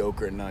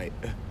mediocre night.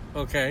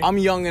 Okay. I'm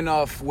young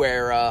enough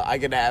where I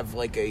could have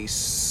like a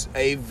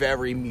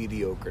very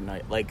mediocre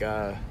night. Like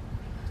a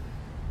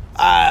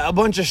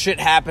bunch of shit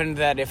happened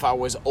that if I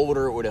was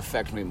older it would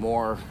affect me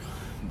more.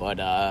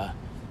 But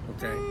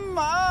okay.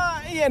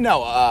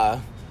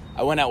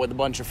 I went out with a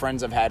bunch of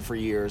friends I've had for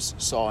years,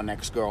 saw an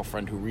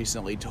ex-girlfriend who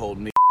recently told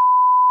me,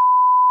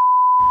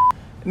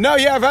 "No,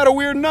 yeah, I've had a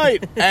weird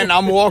night." And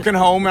I'm walking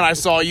home and I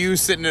saw you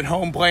sitting at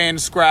home playing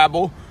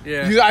Scrabble.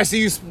 Yeah. I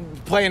see you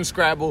playing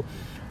Scrabble.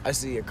 I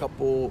see a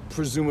couple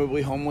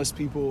presumably homeless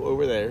people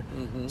over there.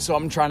 Mm-hmm. So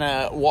I'm trying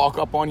to walk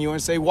up on you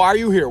and say, "Why are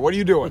you here? What are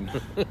you doing?"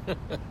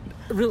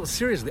 Real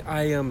seriously,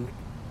 I am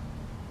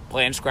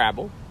playing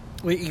Scrabble.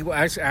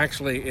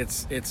 Actually,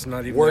 it's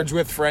not even words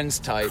with friends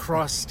type.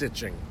 Cross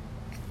stitching.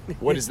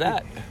 What is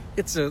that?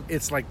 It's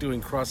like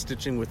doing cross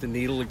stitching with the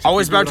needle. I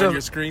was about to on your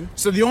screen.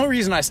 So the only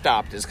reason I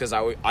stopped is because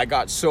I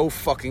got so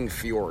fucking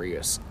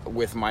furious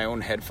with my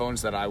own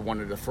headphones that I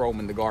wanted to throw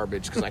them in the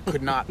garbage because I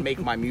could not make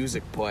my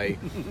music play.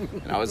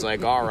 And I was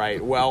like, all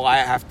right, well, I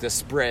have to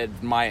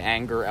spread my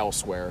anger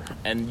elsewhere.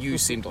 And you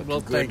seemed like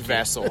a good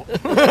vessel.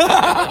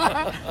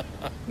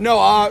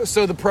 No,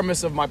 so the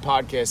premise of my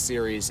podcast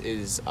series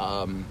is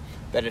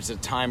that it's a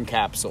time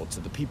capsule to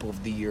the people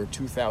of the year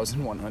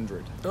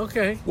 2100.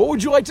 Okay. What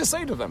would you like to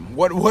say to them?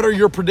 What are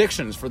your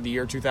predictions for the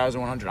year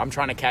 2100? I'm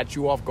trying to catch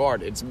you off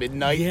guard. It's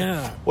midnight.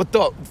 Yeah. What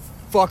the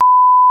fuck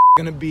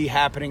going to be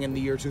happening in the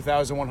year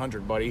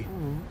 2100, buddy?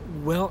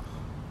 Well,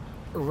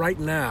 right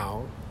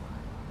now,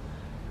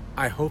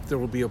 I hope there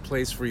will be a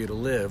place for you to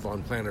live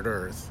on planet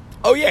Earth.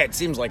 Oh yeah, it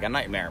seems like a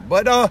nightmare,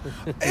 but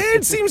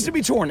it seems to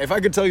be torn. If I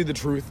could tell you the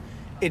truth,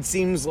 it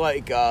seems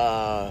like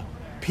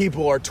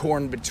people are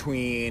torn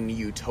between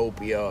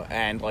utopia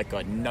and like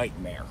a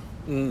nightmare.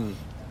 And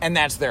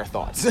that's their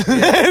thoughts.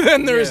 Yeah.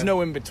 Then there is no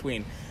in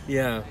between.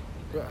 Yeah.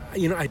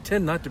 You know, I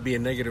tend not to be a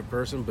negative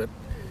person, but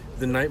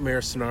the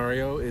nightmare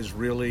scenario is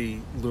really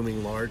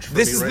looming large for me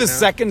right now. This is the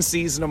second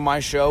season of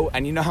my show,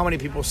 and you know how many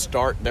people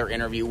start their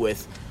interview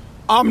with,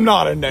 "I'm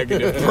not a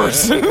negative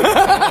person."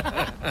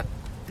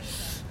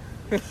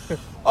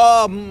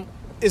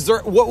 Is there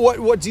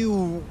what do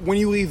you, when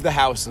you leave the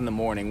house in the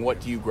morning,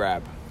 what do you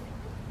grab?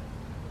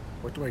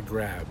 What do I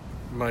grab?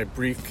 My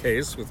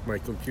briefcase with my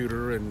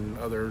computer and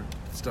other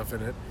stuff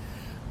in it.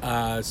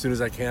 As soon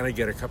as I can, I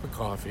get a cup of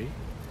coffee.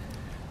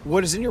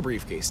 What is in your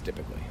briefcase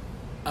typically?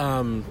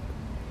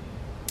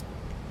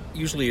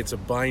 Usually it's a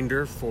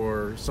binder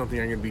for something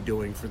I'm going to be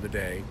doing for the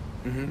day,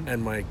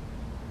 and my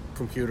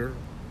computer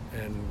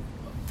and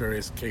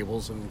various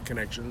cables and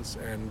connections.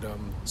 And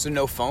so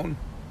no phone?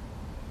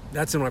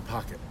 That's in my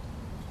pocket.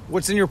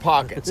 What's in your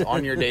pockets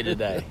on your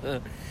day-to-day?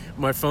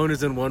 My phone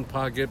is in one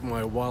pocket.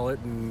 My wallet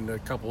and a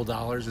couple of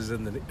dollars is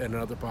in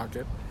another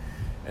pocket,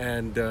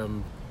 and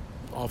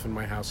often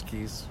my house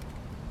keys.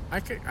 I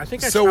think I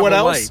so travel what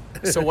else?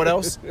 light. So what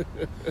else?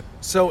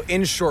 So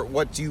in short,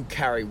 what do you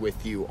carry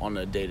with you on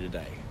a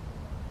day-to-day?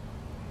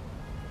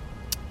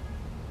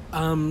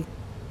 I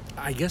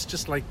guess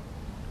just like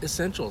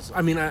essentials.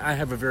 I mean, I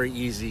have a very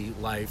easy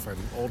life. I'm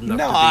old enough.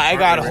 No, to be I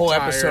got a whole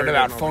retired episode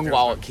about and all phone, that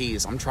wallet, kind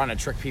keys. I'm trying to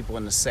trick people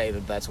into say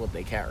that that's what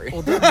they carry.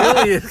 Well, that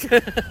really is.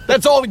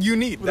 That's all you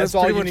need. Well, that's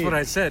pretty all you much need. what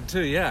I said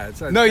too. Yeah.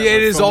 No, yeah,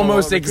 it is phone,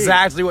 almost wallet, and keys.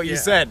 exactly what you Yeah.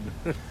 said.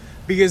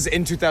 Because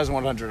in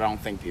 2100, I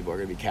don't think people are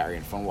going to be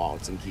carrying phone,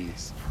 wallets, and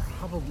keys.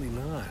 Probably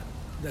not.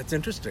 That's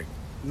interesting.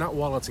 Not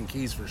wallets and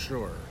keys for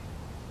sure.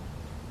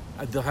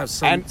 They'll have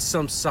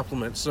some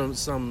supplement,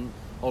 some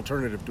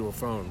alternative to a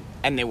phone.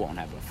 And they won't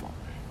have a phone.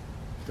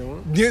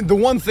 The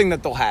one thing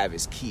that they'll have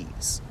is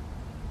keys.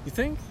 You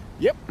think?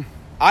 Yep.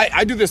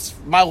 I do this.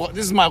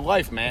 This is my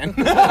life, man.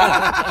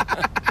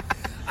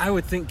 I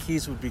would think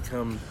keys would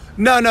become...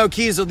 No,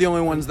 keys are the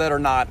only ones that are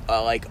not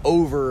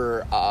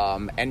over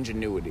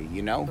ingenuity,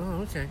 you know?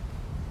 Oh, okay.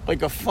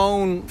 Like a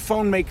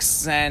phone makes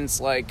sense.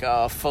 Like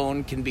a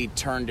phone can be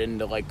turned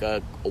into like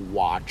a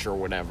watch or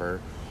whatever.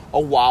 A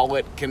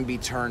wallet can be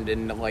turned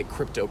into like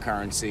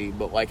cryptocurrency.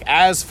 But like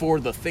as for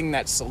the thing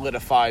that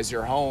solidifies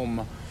your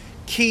home,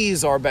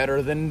 keys are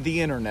better than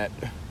the internet.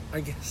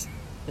 I guess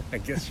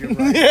you're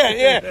right.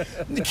 yeah.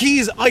 The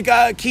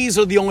keys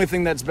are the only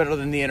thing that's better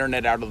than the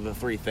internet out of the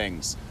three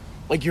things.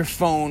 Like your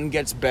phone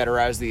gets better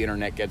as the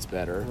internet gets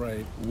better.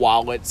 Right.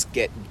 Wallets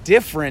get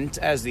different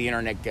as the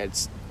internet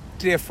gets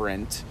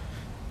different.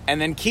 And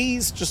then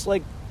keys just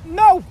like,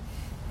 no.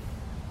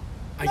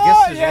 I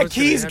guess yeah,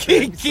 keys.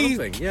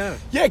 Yeah.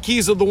 Yeah,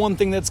 keys are the one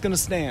thing that's going to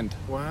stand.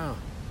 Wow.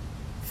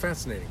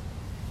 Fascinating.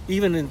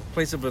 Even in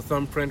place of a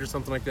thumbprint or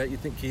something like that, you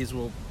think keys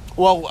will...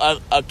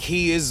 Well, a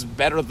key is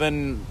better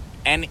than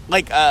any,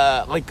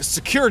 like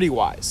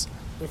security-wise.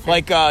 Okay.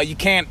 Like, you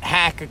can't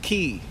hack a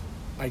key.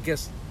 I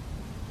guess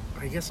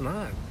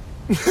not.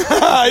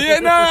 Yeah,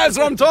 no, that's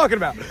what I'm talking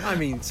about. I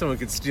mean, someone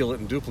could steal it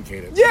and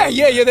duplicate it.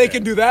 Yeah, they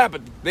can do that,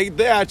 but they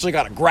actually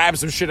got to grab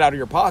some shit out of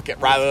your pocket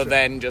rather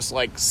than just,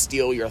 like,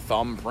 steal your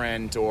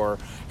thumbprint or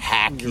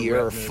hack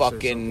your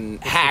fucking...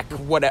 hack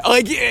whatever.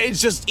 Like,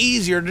 it's just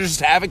easier to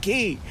just have a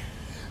key.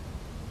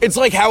 It's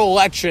like how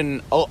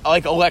election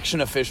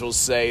officials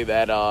say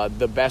that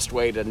the best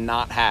way to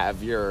not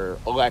have your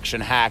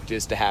election hacked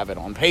is to have it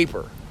on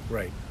paper.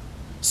 Right.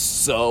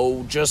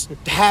 So just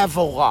have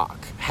a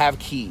lock, have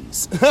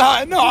keys.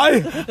 No,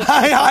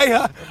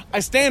 I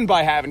stand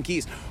by having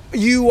keys.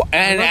 You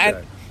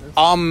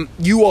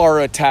you are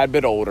a tad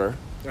bit older.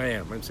 I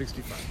am. I'm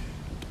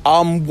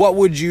 65. What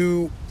would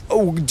you?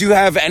 Oh, do you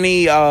have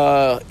any?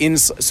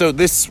 So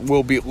this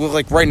will be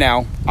like right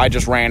now. I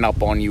just ran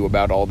up on you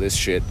about all this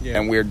shit,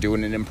 and we're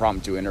doing an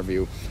impromptu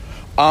interview.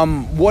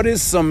 What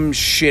is some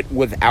shit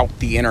without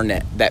the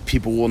internet that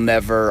people will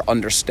never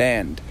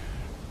understand?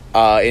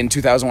 In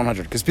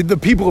 2100, because the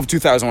people of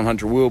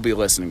 2100 will be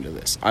listening to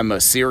this. I'm a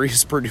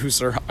serious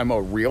producer. I'm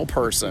a real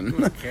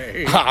person.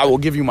 Okay. I will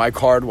give you my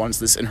card once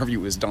this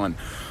interview is done.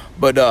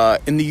 But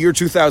in the year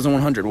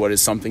 2100, what is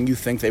something you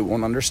think they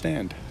won't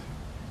understand?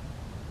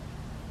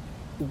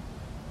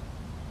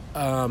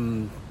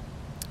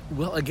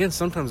 Well, again,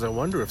 sometimes I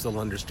wonder if they'll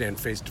understand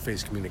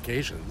face-to-face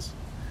communications.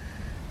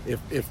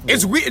 If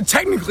it's weird.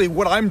 Technically,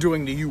 what I'm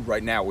doing to you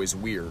right now is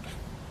weird.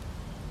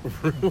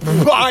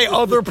 By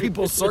other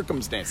people's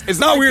circumstance. It's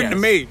not weird to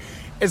me.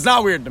 It's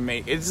not weird to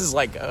me. It's just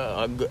like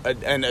a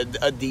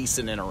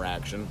decent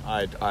interaction.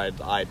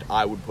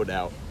 I would put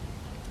out.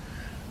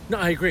 No,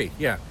 I agree.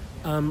 Yeah.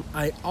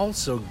 I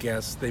also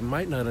guess they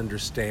might not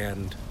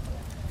understand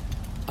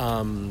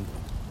sort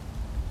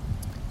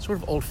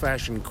of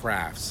old-fashioned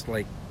crafts,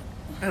 like,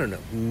 I don't know,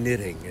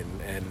 knitting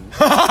and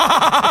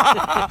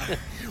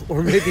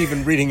or maybe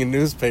even reading a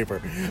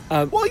newspaper.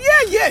 Well,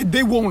 yeah,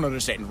 they won't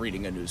understand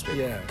reading a newspaper.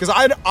 Yeah. Because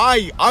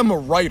I'm a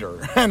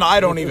writer, and I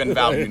don't even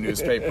value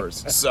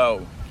newspapers.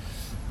 So,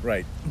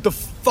 right. The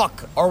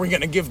fuck are we going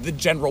to give the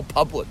general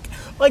public?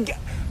 Like,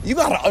 you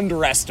got to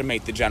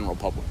underestimate the general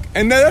public.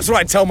 And that's what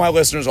I tell my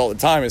listeners all the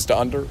time, is to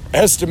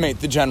underestimate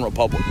the general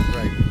public.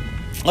 Right.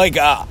 Like,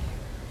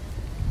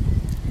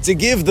 to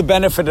give the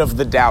benefit of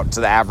the doubt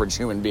to the average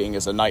human being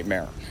is a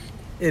nightmare.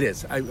 It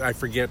is. I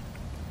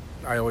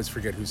always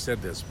forget who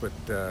said this, but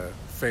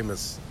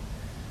famous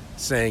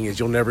saying is,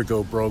 you'll never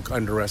go broke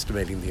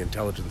underestimating the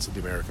intelligence of the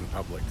American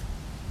public.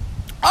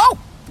 Oh,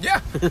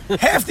 yeah.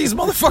 Half these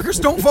motherfuckers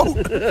don't vote.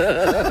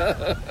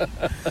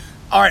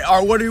 All right,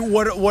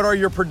 what are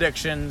your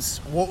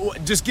predictions?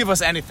 Just give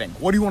us anything.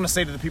 What do you want to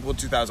say to the people of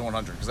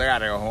 2100? Because I got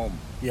to go home.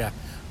 Yeah.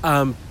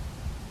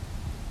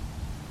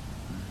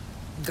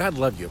 God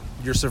love you.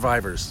 You're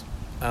survivors.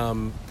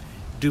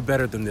 Do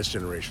better than this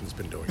generation's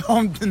been doing.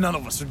 None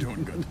of us are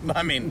doing good.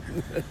 I mean,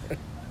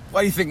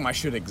 why do you think my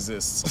shit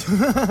exists?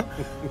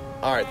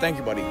 All right, thank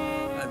you, buddy.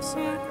 I'm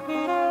sorry.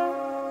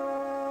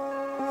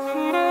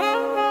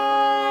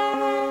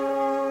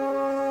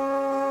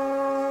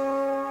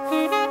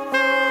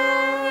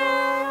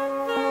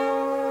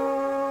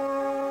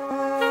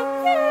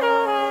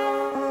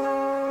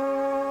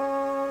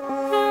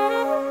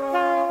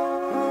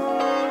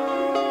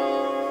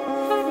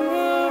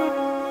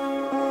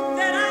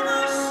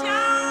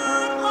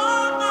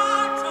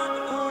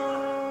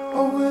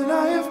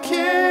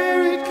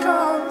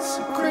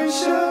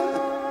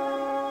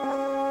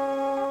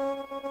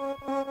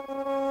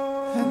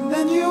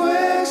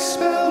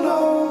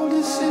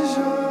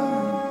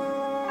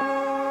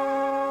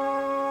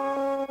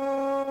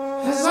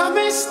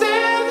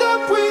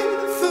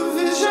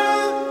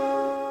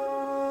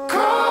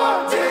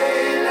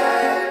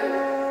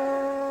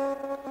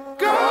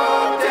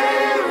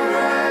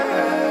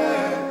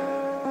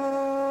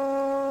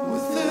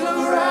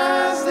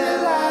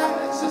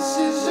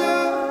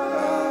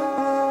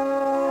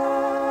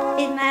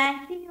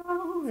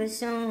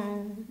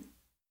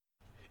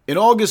 In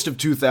August of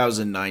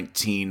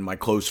 2019, my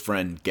close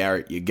friend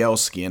Garrett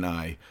Yagelski and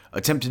I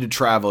attempted to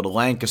travel to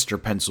Lancaster,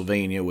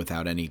 Pennsylvania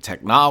without any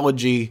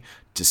technology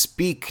to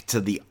speak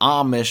to the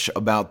Amish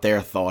about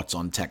their thoughts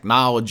on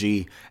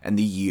technology and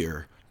the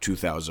year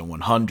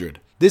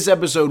 2100. This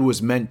episode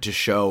was meant to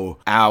show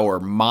our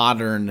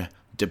modern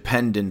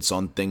dependence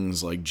on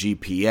things like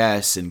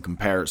GPS in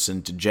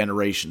comparison to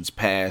generations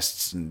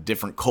past and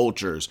different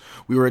cultures.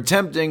 We were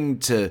attempting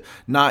to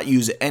not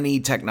use any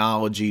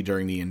technology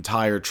during the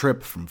entire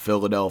trip from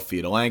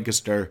Philadelphia to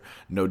Lancaster.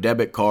 No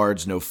debit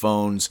cards, no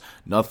phones,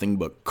 nothing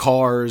but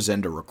cars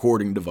and a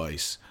recording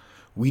device.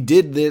 We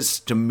did this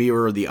to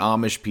mirror the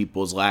Amish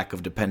people's lack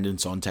of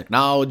dependence on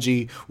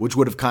technology, which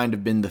would have kind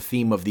of been the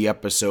theme of the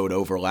episode,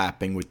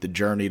 overlapping with the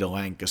journey to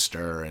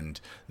Lancaster and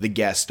the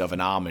guest of an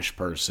Amish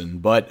person.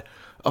 But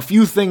a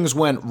few things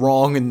went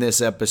wrong in this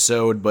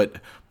episode, but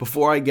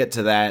before I get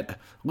to that,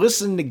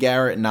 listen to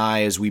Garrett and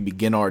I as we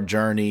begin our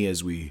journey,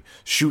 as we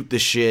shoot the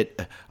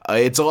shit.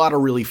 It's a lot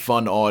of really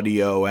fun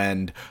audio,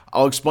 and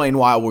I'll explain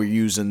why we're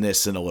using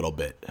this in a little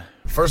bit.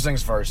 First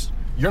things first,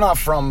 you're not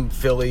from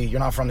Philly, you're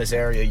not from this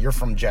area, you're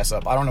from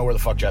Jessup. I don't know where the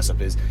fuck Jessup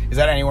is. Is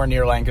that anywhere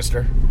near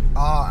Lancaster?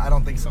 I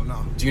don't think so,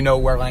 no. Do you know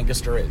where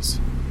Lancaster is?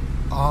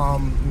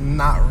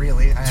 Not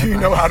really. Do you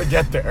know how to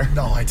get there?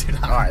 No, I do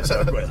not. All right,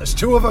 so there's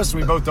two of us.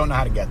 We both don't know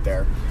how to get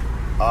there.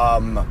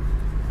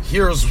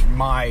 Here's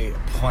my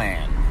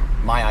plan,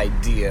 my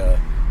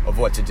idea of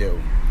what to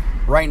do.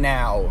 Right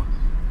now,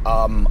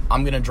 I'm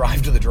going to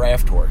drive to the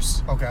draft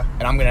horse. Okay.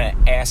 And I'm going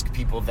to ask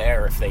people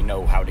there if they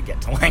know how to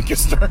get to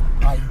Lancaster.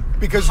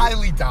 Because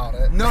highly doubt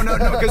it. No,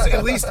 because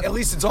at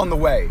least it's on the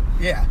way.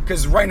 Yeah.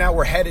 Because right now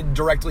we're headed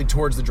directly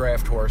towards the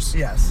draft horse.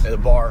 Yes. At the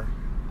bar.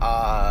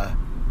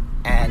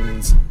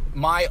 And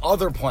my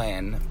other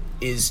plan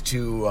is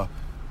to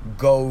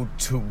go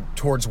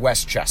towards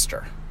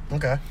Westchester.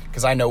 Okay.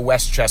 Because I know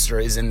Westchester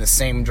is in the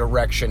same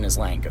direction as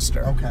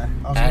Lancaster. Okay.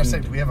 I was going to say,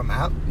 do we have a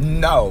map?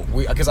 No,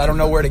 because I don't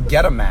know where to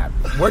get a map.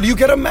 Where do you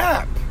get a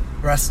map?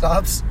 Rest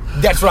stops?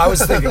 That's what I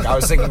was thinking. I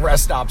was thinking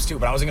rest stops too,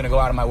 but I wasn't going to go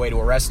out of my way to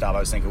a rest stop. I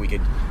was thinking we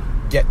could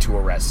get to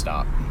a rest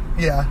stop.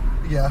 Yeah,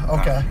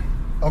 okay.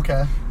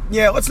 Okay.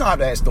 Yeah, let's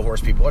not ask the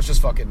horse people. Let's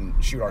just fucking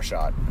shoot our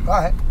shot.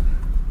 All right.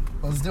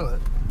 Let's do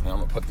it. And I'm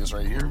going to put this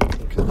right here.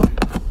 Okay.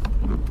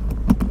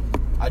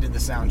 I did the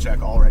sound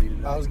check already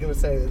today. I was going to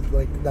say,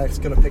 like, that's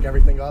going to pick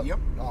everything up? Yep.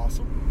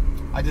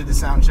 Awesome. I did the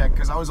sound check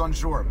because I was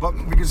unsure. But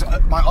because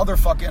my other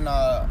fucking,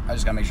 I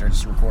just got to make sure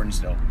it's recording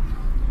still.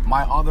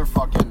 My other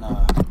fucking,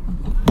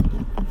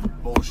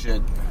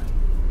 bullshit.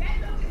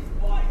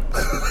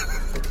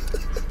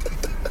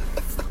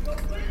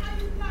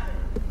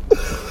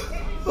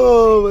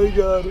 Oh my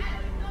god.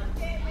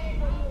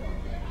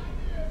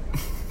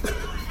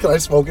 Can I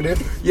smoke it in?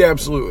 Yeah,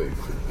 absolutely.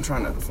 I'm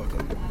trying not to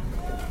fucking.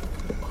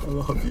 I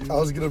love you. I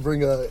was gonna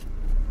bring I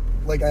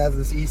have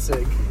this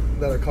e-cig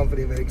that our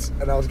company makes,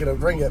 and I was gonna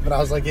bring it, but I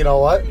was like, you know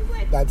what?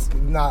 That's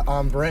not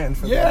on brand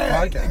for the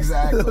podcast.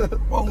 Exactly.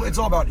 Well, it's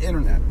all about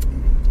internet.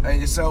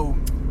 So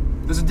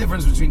there's a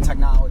difference between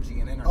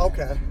technology and internet.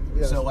 Okay.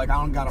 Yes. So I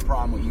don't got a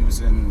problem with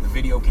using the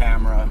video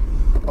camera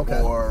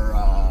or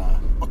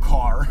a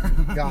car.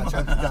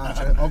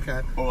 Gotcha.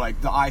 Okay. Or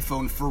the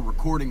iPhone for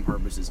recording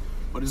purposes.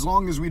 But as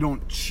long as we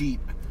don't cheat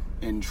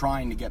in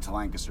trying to get to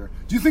Lancaster,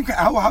 do you think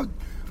how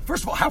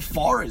first of all, how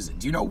far is it?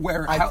 Do you know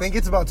where? I think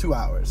it's about 2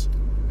 hours.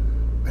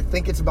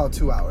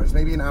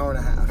 Maybe an hour and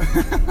a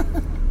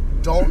half.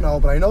 Don't know,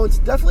 but I know it's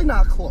definitely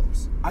not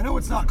close. I know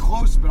it's not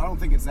close, but I don't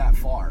think it's that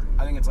far.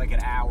 I think it's like an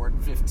hour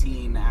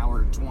 15,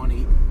 hour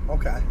 20.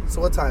 Okay.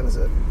 So what time is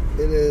it?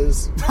 It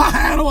is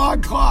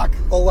analog clock.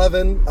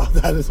 11. Oh,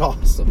 that is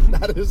awesome.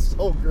 That is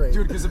so great.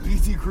 Dude, because a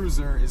PT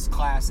Cruiser is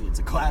classy. It's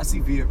a classy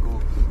vehicle.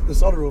 The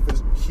sunroof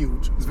is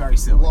huge. It's very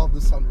silly. Love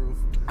the sunroof.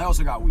 I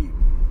also got weed.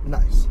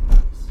 Nice.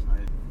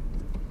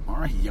 All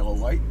right, yellow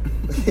light.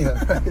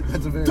 Yeah, right.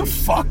 That's a very... The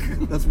fuck?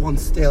 That's one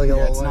stale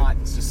yellow light. It's not.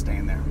 It's just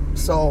staying there.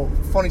 So,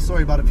 funny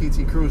story about a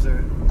PT Cruiser.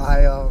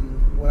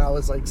 When I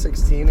was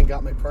 16 and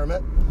got my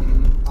permit,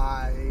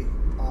 I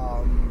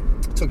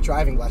took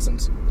driving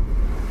lessons.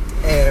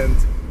 And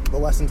the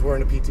lessons were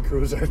in a PT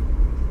Cruiser.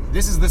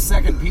 This is the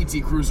second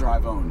PT Cruiser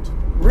I've owned.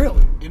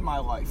 Really? In my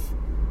life.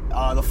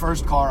 The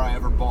first car I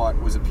ever bought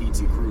was a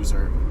PT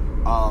Cruiser.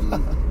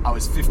 I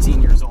was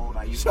 15 years old.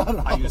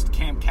 I used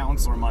camp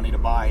counselor money to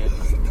buy it.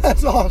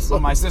 That's awesome.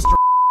 But my sister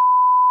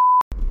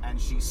and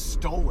she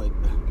stole it.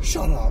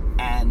 Shut up.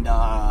 And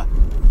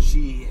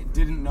she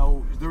didn't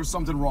know there was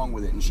something wrong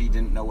with it, and she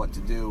didn't know what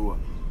to do.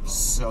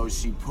 So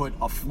she put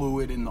a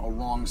fluid in the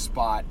wrong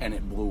spot, and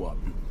it blew up.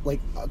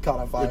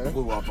 Caught on fire? It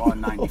blew up on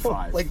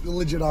 95.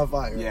 Legit on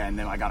fire? Yeah, and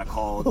then I got a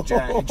call.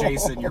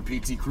 Jason, your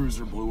PT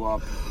Cruiser blew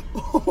up.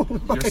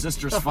 Your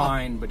sister's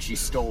fine, but she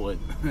stole it.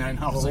 And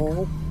I was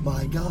oh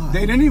my god.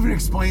 They didn't even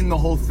explain the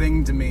whole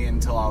thing to me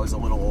until I was a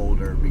little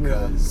older,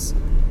 because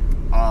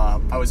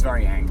I was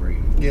very angry.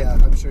 Yeah,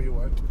 I'm sure you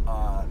were.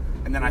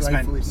 And then I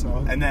Rightfully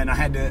so. And then I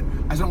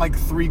spent like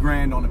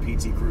 $3,000 on a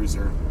PT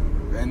Cruiser.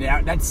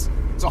 And it's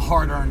a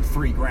hard-earned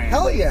 $3,000.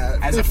 Hell yeah.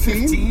 As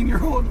 15? a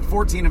 15-year-old,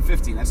 14 and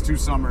 15. That's 2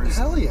 summers.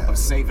 Hell yeah. Of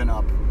saving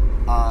up.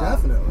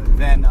 Definitely.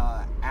 Then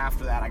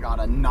after that, I got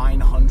a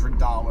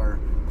 $900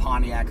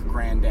 Pontiac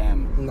Grand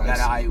Am Nice. that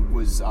I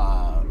was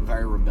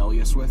very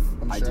rebellious with.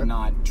 I sure. did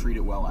not treat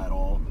it well at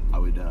all. I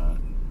would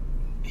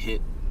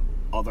hit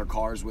other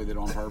cars with it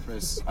on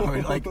purpose. I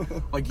would like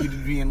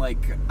you'd be in like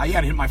I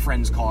had to hit my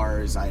friends'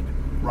 cars. I'd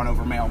run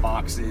over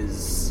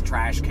mailboxes,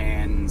 trash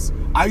cans.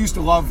 I used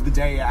to love the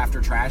day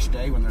after trash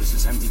day when there's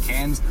just empty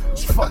cans.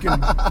 Just fucking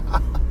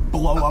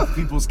blow up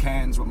people's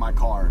cans with my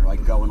car,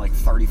 like going like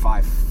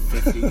 35,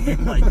 50,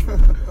 like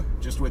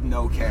just with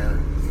no care.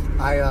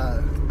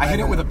 I hit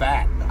it with a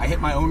bat. I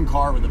hit my own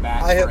car with a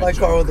bat. I hit my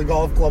car with a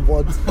golf club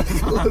once,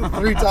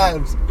 3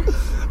 times.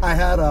 I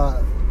had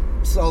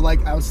so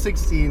like I was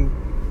 16.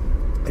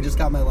 I just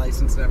got my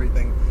license and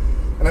everything.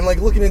 And I'm like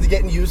looking into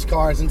getting used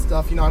cars and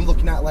stuff. You know, I'm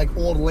looking at like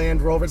old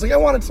Land Rovers. Like I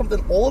wanted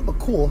something old but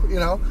cool, you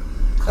know?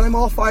 And I'm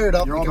all fired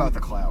up. You're all about the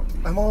clout.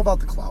 I'm all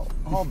about the clout.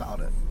 All about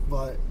it.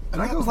 But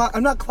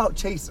I'm not clout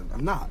chasing.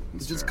 I'm not. It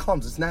just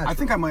comes. It's natural. I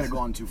think I might have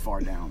gone too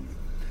far down.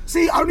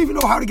 See, I don't even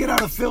know how to get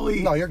out of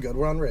Philly. No, you're good.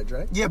 We're on Ridge,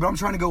 right? Yeah, but I'm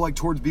trying to go like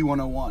towards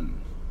B101.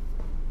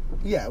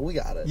 Yeah, we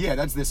got it. Yeah,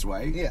 that's this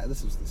way. Yeah,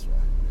 this is this way.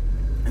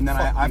 And then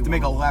I have to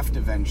make a left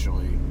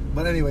eventually.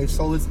 But anyway,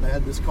 so listen, I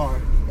had this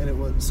car, and it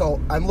was, so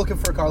I'm looking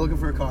for a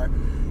car,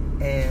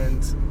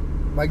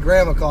 and my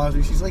grandma calls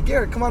me. She's like,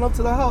 Garrett, come on up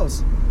to the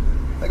house.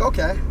 Like,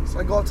 okay. So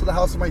I go up to the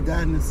house of my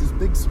dad, and it's this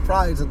big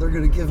surprise that they're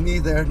going to give me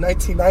their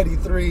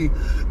 1993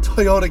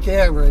 Toyota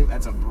Camry.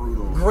 That's a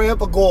brutal.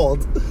 Grandpa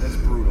Gold. That's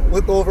brutal.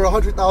 With over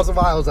 100,000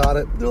 miles on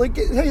it. They're like,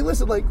 hey,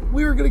 listen, like,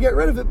 we were going to get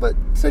rid of it, but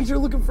since you're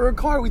looking for a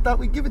car, we thought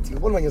we'd give it to you.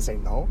 What am I going to say,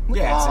 no? I'm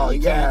like, Yeah, oh,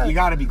 you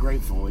got to be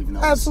grateful, even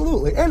though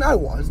absolutely. And I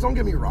was. Don't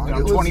get me wrong.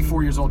 I'm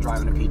 24 years old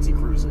driving a PT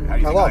Cruiser. How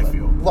do you think I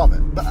feel? Love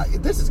it.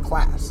 But this is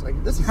class.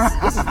 Like, this is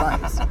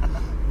nice.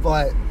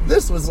 But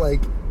this was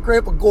like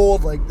Grandpa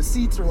Gold. Like, the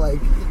seats are like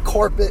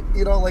carpet,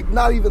 you know, like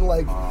not even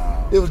like,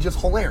 it was just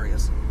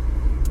hilarious.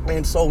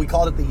 And so we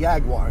called it the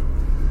Jaguar.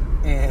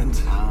 And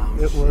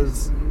it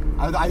was...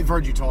 I've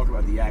heard you talk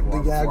about the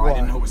Jaguar before. I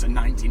didn't know it was a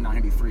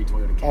 1993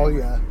 Toyota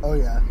Camry. Oh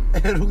yeah.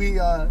 And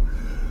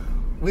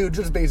we would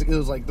just basically, it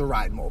was like the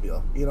ride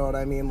mobile. You know what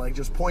I mean? Like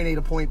just point A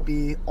to point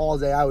B all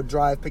day. I would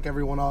drive, pick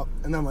everyone up,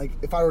 and then like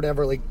if I were to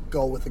ever like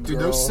go with a girl. Dude,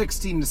 those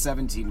 16 to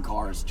 17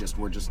 cars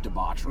were just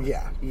debauchery.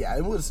 Yeah.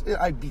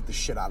 I beat the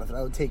shit out of it.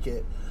 I would take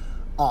it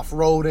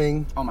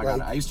off-roading. Oh my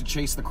god, I used to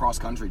chase the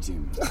cross-country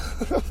team.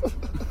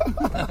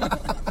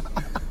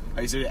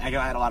 I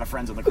had a lot of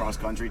friends on the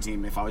cross-country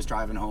team. If I was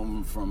driving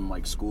home from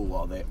like school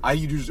all day, I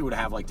usually would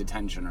have like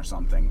detention or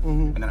something.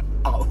 Mm-hmm. And then,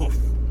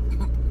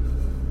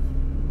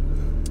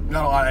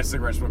 not a lot of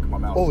cigarette smoke in my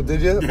mouth. Oh,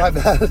 did you? Yeah. My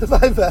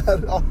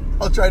bad.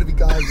 I'll try to be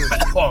kind.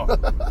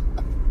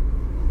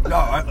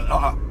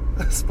 No,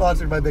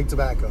 Sponsored by Big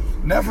Tobacco.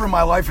 Never in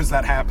my life has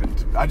that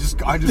happened. I just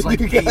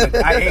like ate it.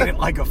 I ate it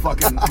like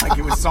like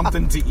it was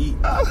something to eat.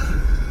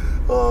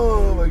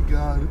 Oh my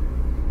god.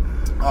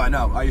 Oh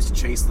no, I used to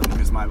chase them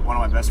because a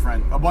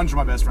bunch of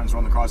my best friends were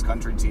on the cross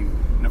country team,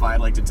 and if I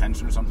had like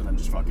detention or something, I'd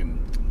just fucking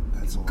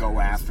go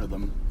after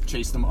them,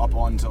 chase them up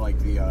onto like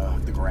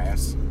the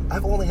grass.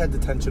 I've only had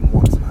detention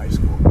once in high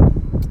school.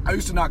 I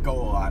used to not go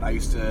a lot. I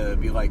used to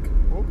be like,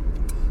 what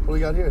do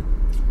we got here?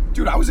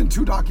 Dude, I was in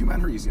 2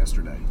 documentaries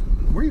yesterday.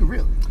 Were you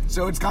really?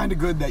 So it's kind of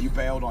good that you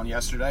bailed on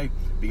yesterday,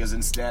 because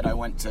instead I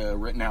went to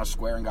Rittenhouse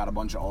Square and got a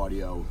bunch of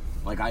audio.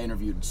 Like, I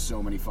interviewed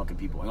so many fucking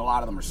people, and a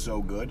lot of them are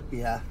so good.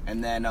 Yeah.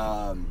 And then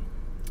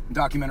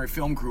documentary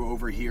film crew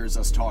overhears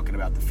us talking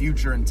about the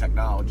future and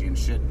technology and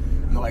shit.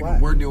 And they're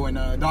like, we're doing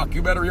a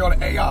documentary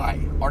on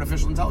AI,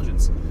 artificial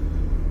intelligence.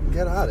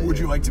 Get out of here. Would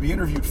you like to be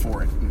interviewed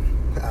for it?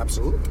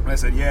 Absolutely. And I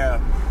said, yeah.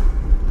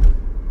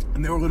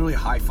 And they were literally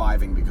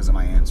high-fiving because of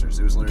my answers.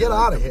 It was literally Get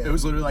out of here. It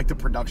was literally like the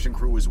production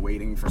crew was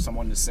waiting for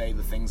someone to say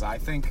the things I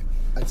think.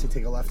 I'd say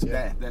take a left here.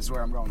 Yeah, that's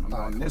where I'm going. I'm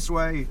going this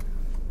way.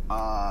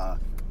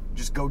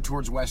 Just go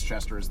towards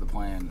Westchester is the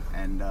plan.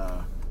 And,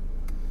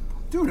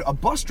 dude, a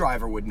bus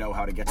driver would know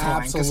how to get to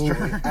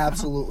Lancaster.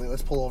 Absolutely.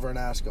 Let's pull over and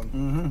ask him.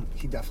 Mm-hmm.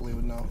 He definitely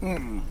would know.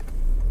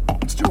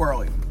 It's too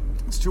early.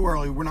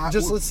 We're not...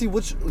 Let's see,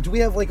 do we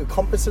have like a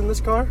compass in this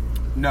car?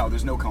 No,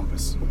 there's no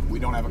compass. We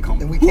don't have a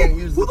compass. And we can't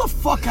use... Who the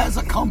fuck has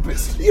a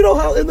compass? You know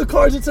how in the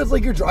cars it says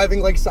like you're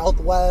driving like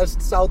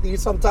southwest,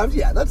 southeast sometimes?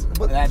 Yeah, that's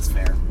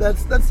fair.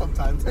 That's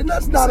sometimes. And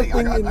that's not a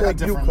thing in like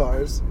new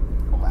cars.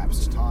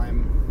 Elapsed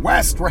time.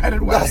 West, we're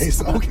headed west.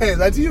 Nice. Okay,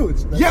 that's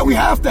huge. We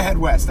have to head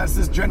west. That's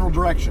this general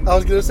direction. I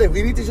was going to say,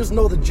 we need to just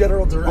know the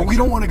general direction. But we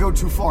don't want to go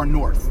too far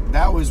north.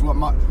 That was what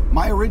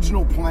my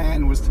original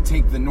plan was, to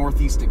take the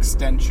northeast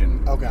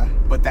extension. Okay.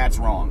 But that's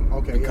wrong.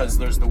 Okay, because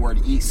there's the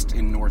word east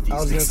in northeast I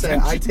was going to say,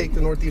 extension. I take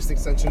the northeast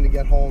extension to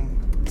get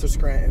home to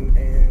Scranton,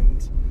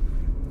 and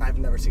I've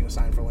never seen a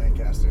sign for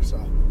Lancaster,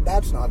 so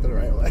that's not the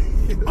right way.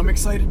 I'm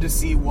excited to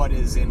see what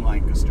is in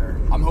Lancaster.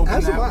 I'm hoping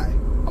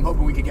I'm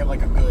hoping we could get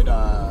like a good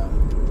I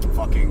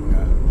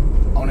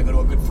want to go to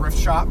a good thrift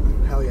shop.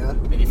 Hell yeah.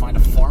 Maybe find a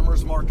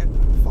farmer's market.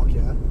 Fuck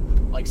yeah.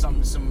 like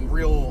some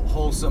real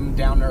wholesome,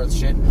 down to earth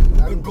shit.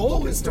 The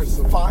goal is to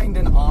find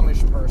an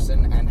Amish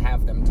person and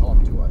have them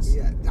talk to us.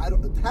 Yeah,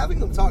 having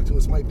them talk to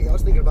us might be. I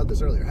was thinking about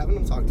this earlier. Having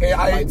them talk to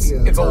us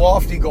It's a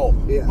lofty goal.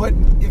 Yeah. But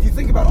if you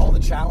think about all the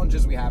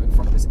challenges we have in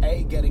front of us,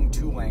 getting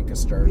to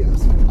Lancaster.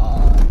 Yes.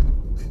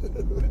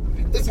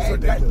 This is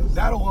ridiculous.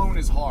 That alone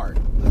is hard.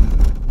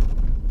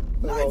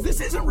 No, this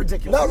isn't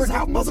ridiculous. This is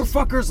how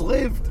motherfuckers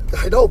lived.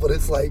 I know, but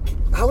it's like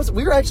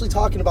we were actually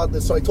talking about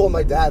this. So I told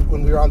my dad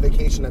when we were on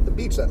vacation at the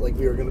beach that like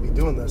we were going to be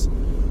doing this.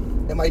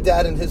 And my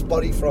dad and his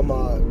buddy from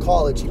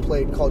college, he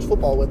played college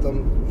football with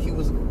them. He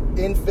was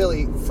in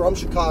Philly from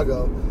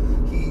Chicago.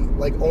 He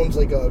like owns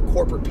like a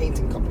corporate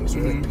painting company, so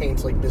he like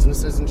paints like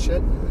businesses and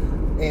shit.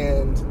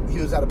 And he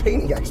was at a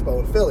painting expo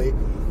in Philly.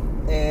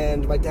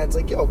 And my dad's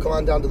like, "Yo, come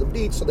on down to the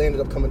beach." So they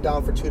ended up coming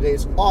down for 2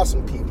 days.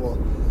 Awesome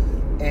people.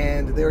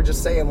 And they were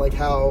just saying like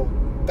how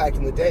back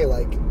in the day,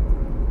 like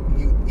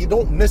you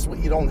don't miss what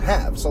you don't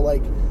have. So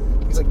like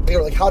he's like, they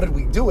were like, "How did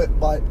we do it?"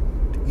 But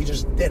you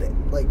just did it.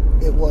 Like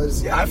it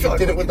was. Yeah, I feel like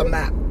did it with a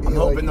map. I'm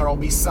hoping there'll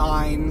be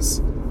signs,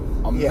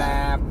 a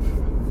map.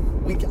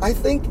 I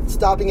think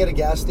stopping at a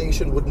gas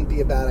station wouldn't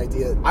be a bad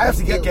idea. I have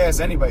to get gas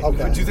anyway.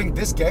 Okay. Do you think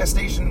this gas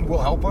station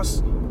will help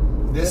us?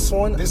 This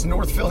one? This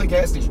North Philly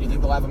gas station. Do you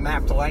think they'll have a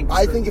map to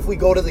Lancaster? I think if we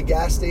go to the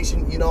gas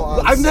station, you know,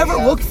 I've never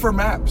looked for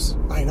maps.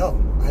 I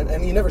know,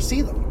 and you never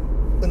see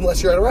them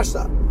unless you're at a rest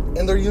stop,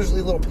 and they're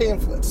usually little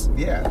pamphlets.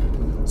 Yeah.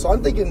 So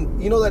I'm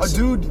thinking, you know, that's a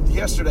dude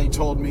yesterday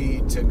told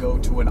me to go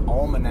to an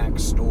almanac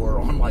store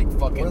on like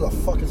fucking. Where the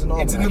fuck is an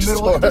almanac store? It's in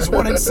the middle. There's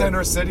one in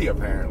Center City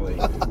apparently,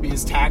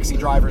 because taxi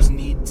drivers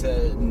need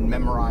to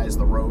memorize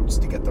the roads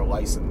to get their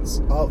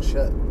license. Oh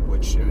shit.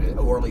 Which,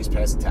 or at least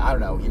pass it. I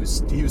don't know. He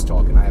was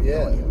talking. I have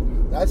no idea.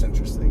 That's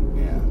interesting.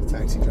 Yeah,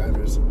 taxi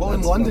drivers. Well,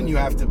 in London, you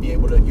have to be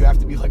able to. You have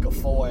to be like a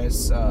full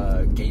ass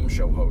game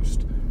show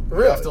host.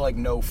 Really? You have to like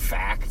know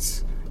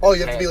facts. Oh,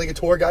 you have to be like a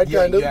tour guide,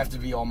 kind of. You have to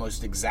be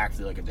almost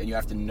exactly like and you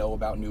have to know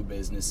about new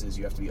businesses.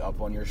 You have to be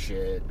up on your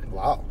shit.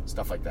 Wow.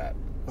 Stuff like that.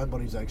 My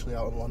buddy's actually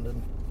out in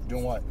London.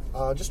 Doing what?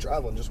 Just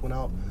traveling. Just went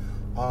out.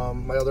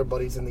 My other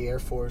buddy's in the Air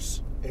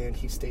Force, and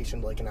he's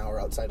stationed like an hour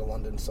outside of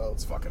London. So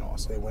it's fucking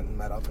awesome. They went and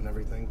met up and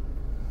everything.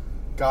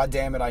 God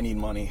damn it, I need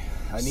money.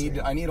 I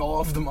need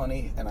all of the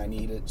money, and I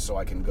need it so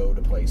I can go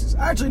to places.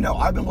 Actually, no,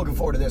 I've been looking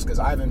forward to this because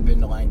I haven't been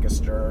to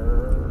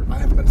Lancaster. I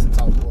haven't been since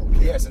I was a little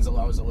kid. Yeah, since I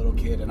was a little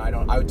kid, and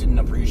I didn't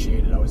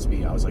appreciate it. I was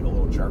like a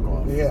little jerk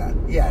off. Yeah.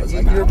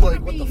 You're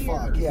like, what the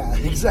fuck? Yeah,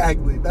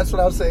 exactly. That's what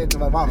I was saying to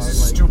my mom. This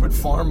is stupid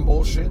farm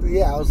bullshit.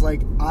 Yeah, I was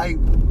like,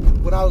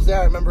 when I was there,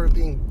 I remember it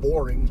being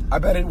boring. I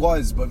bet it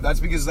was, but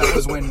that's because that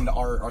was when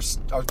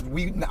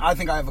I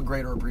think I have a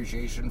greater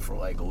appreciation for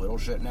like a little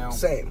shit now.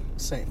 Same.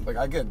 Like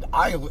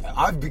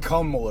I've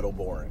become a little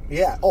boring.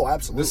 Yeah. Oh,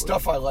 absolutely. The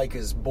stuff I like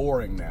is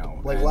boring now.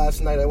 Like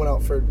last night, I went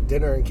out for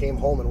dinner and came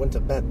home and went to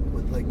bed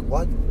with like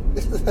what?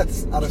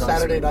 That's on a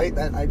Saturday night.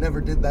 That I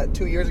never did that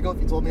 2 years ago.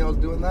 If you told me I was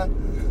doing that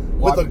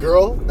with a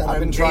girl that I've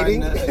been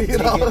dating, you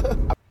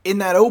know. In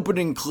that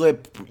opening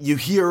clip, you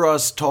hear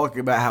us talk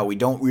about how we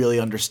don't really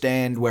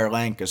understand where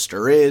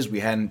Lancaster is. We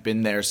hadn't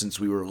been there since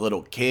we were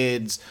little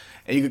kids.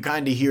 And you could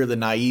kind of hear the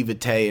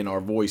naivete in our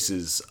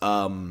voices.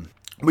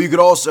 But you could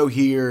also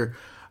hear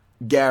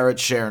Garrett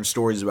sharing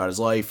stories about his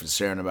life and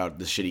sharing about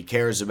the shit he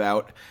cares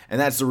about. And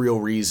that's the real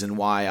reason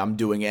why I'm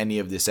doing any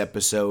of this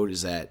episode,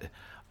 is that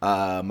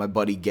my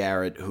buddy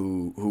Garrett,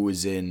 who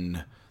was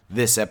in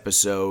this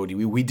episode,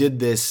 we did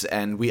this,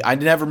 and I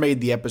never made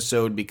the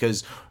episode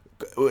because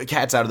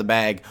cat's out of the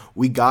bag.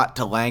 We got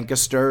to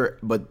Lancaster,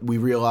 but we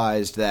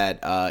realized that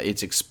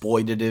it's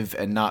exploitative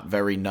and not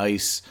very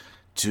nice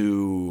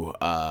to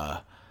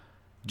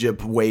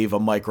wave a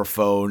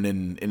microphone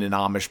in an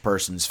Amish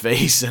person's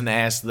face and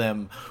ask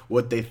them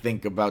what they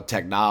think about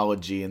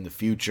technology in the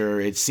future.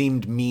 It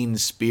seemed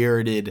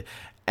mean-spirited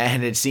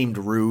and it seemed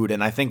rude,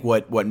 and I think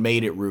what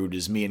made it rude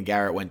is me and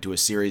Garrett went to a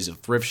series of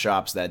thrift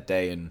shops that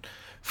day and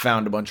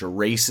found a bunch of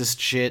racist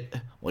shit,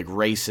 like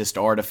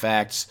racist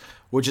artifacts,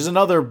 which is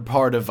another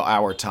part of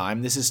our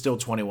time. This is still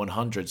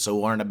 2100, so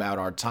learn about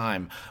our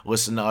time.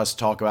 Listen to us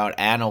talk about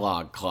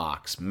analog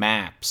clocks,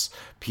 maps,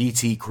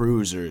 PT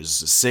Cruisers,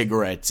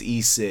 cigarettes,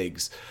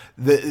 e-cigs.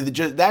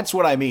 That's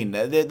what I mean.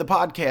 The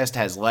podcast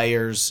has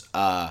layers,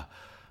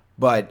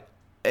 but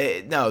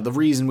no, the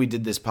reason we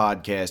did this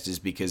podcast is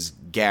because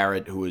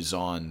Garrett, who is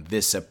on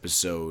this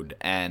episode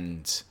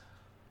and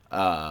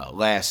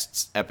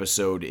last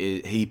episode,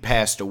 he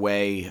passed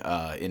away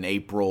in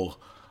April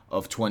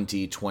of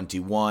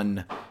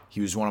 2021. He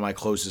was one of my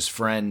closest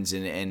friends,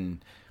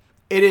 and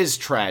it is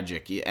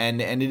tragic,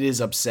 and it is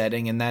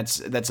upsetting, and that's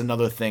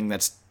another thing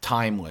that's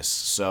timeless.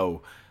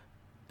 So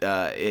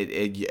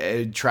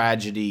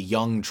tragedy,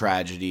 young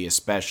tragedy,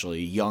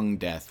 especially young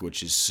death,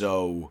 which is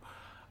so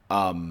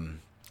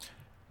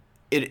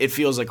it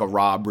feels like a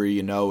robbery,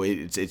 you know.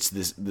 It's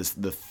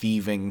the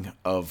thieving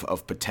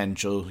of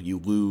potential. You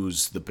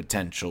lose the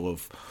potential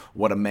of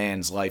what a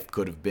man's life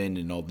could have been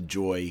and all the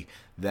joy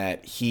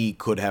that he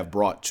could have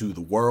brought to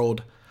the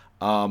world.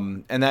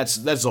 And that's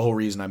the whole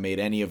reason I made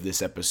any of this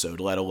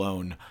episode, let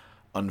alone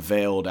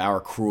unveiled our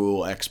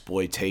cruel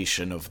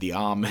exploitation of the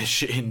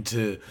Amish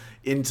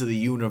into the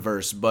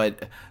universe.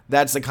 But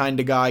that's the kind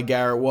of guy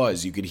Garrett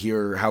was. You could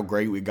hear how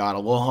great we got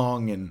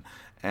along, and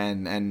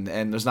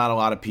there's not a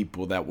lot of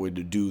people that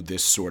would do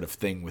this sort of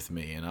thing with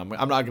me. And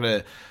I'm not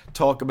gonna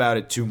talk about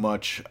it too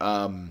much,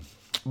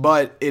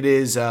 but it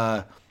is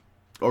it's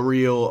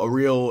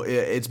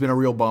been a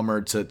real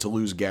bummer to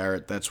lose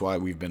Garrett. That's why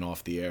we've been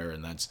off the air,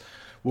 and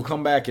we'll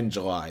come back in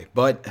July.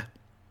 But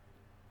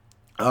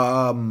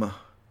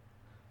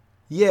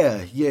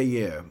yeah.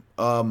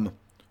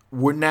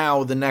 We're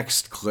now, the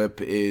next clip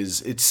we're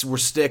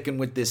sticking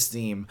with this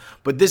theme,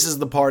 but this is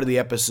the part of the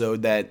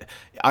episode that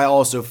I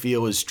also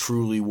feel is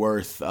truly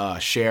worth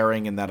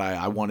sharing, and that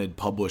I wanted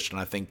published, and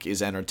I think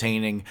is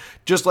entertaining.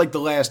 Just like the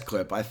last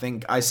clip, I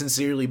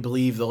sincerely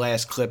believe the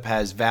last clip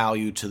has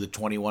value to the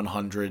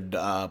 2100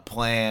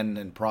 plan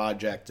and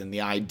project, and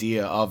the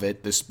idea of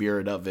it, the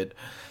spirit of it,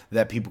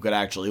 that people could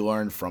actually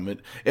learn from it,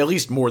 at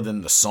least more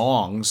than the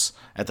songs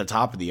at the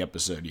top of the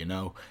episode, you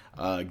know.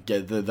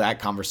 That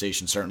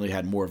conversation certainly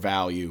had more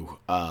value,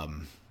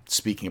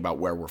 speaking about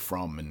where we're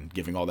from and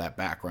giving all that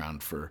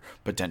background for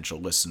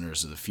potential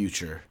listeners of the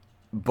future.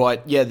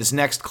 But yeah, this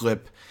next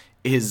clip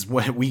is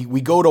when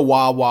we go to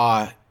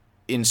Wawa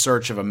in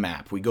search of a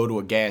map. We go to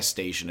a gas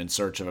station in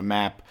search of a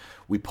map.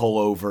 We pull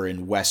over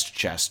in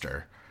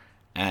Westchester,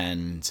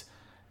 and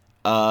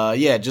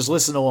just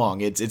listen along.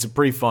 It's a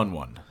pretty fun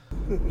one.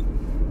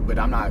 But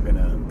I'm not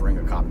gonna bring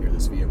a copy of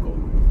this vehicle.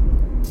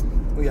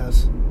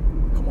 Yes.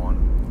 Come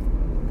on.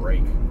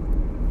 Break.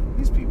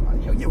 These people,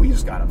 we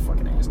just gotta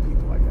fucking ask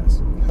people, I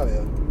guess. Hell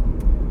yeah.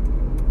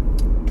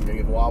 We're gonna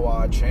give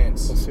Wawa a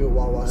chance. Let's see what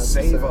Wawa has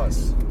Save to say.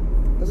 us.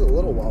 There's a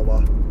little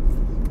Wawa.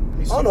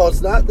 Oh no, it's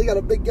not. They got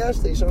a big gas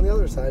station on the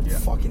other side. Yeah.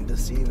 Fucking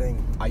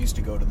deceiving. I used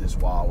to go to this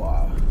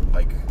Wawa,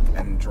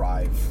 and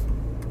drive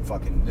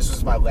this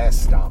was my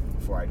last stop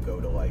before I'd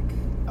go to,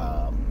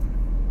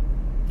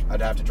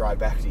 I'd have to drive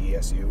back to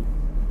ESU.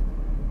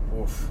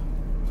 Oof.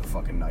 It's a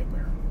fucking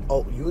nightmare.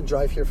 Oh, you would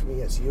drive here from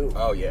ESU?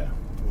 Oh, yeah.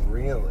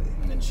 Really?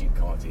 And then she'd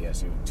come up to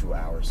ESU 2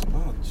 hours.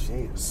 Oh,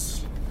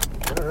 jeez.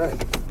 All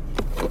right.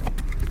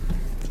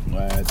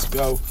 Let's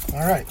go.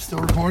 All right. Still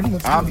recording?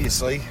 Let's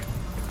Obviously.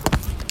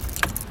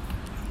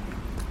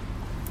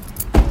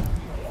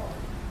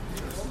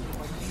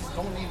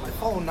 Don't need my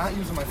phone. Not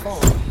using my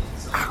phone.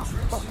 Ow.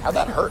 How'd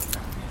that hurt?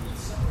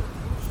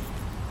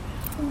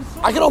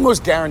 I can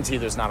almost guarantee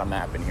there's not a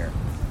map in here.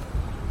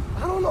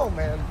 I don't know,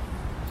 man.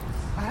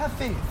 I have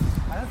faith.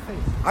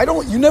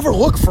 You never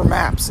look for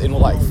maps in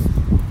life.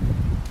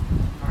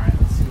 Alright,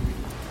 let's see.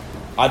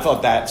 I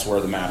thought that's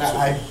where the maps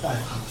were.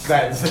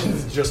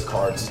 That's just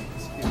cards.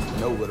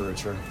 No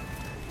literature.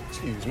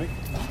 Excuse me.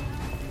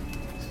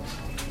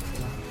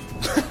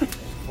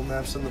 Full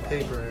maps in the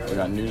paper area. We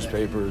got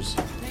newspapers.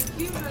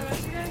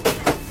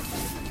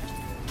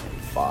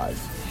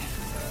 5.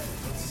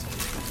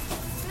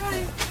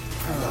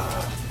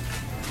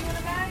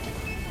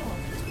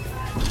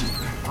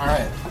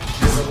 Alright,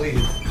 here's the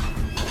lead.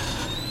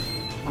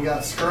 We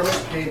got skirmish,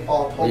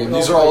 paintball, polka.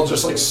 These are all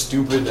just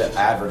stupid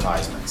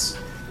advertisements.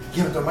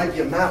 Yeah, but there might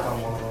be a map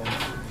on one of them.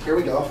 Here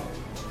we go.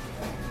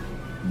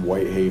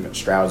 Whitehaven,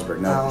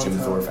 Stroudsburg, no, Jim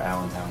Thorpe,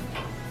 Allentown.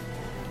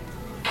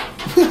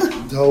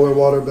 Delaware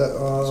Water.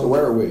 So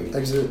where are we?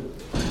 Exit.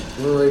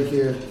 We're right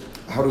here.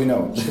 How do we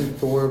know? Jim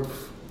Thorpe,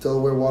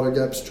 Delaware Water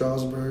Gap,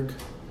 Stroudsburg,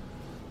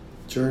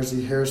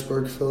 Jersey,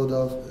 Harrisburg,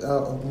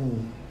 Philadelphia.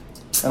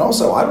 And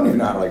also, I don't even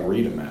know how to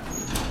read a map.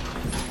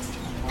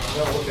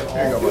 Look at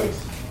There you go, buddy.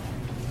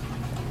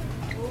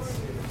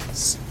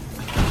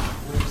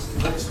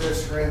 Richmond,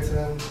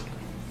 Scranton.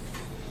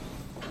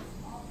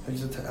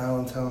 Exit to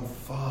Allentown.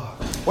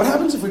 Fuck. What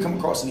happens if we come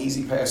across an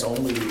easy pass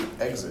only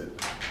exit?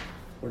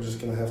 We're just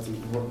gonna have to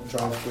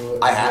drive through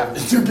it. I have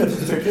to get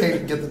the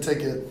ticket. Get the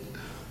ticket.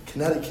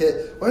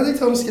 Connecticut. Why are they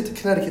telling us to get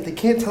to Connecticut? They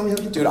can't tell me how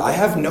to get to Dude, I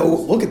have no.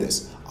 Look at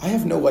this. I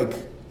have no idea.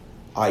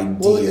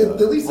 Well,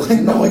 at least I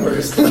know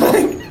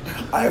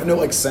I have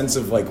no sense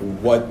of what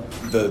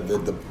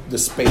the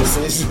space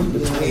is in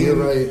between. Yeah, you're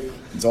right.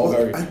 It's all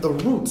very. The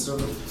routes are.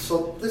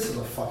 So this is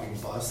a fucking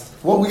bust.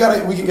 Well, we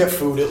can get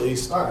food at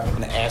least. All right.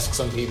 And ask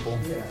some people.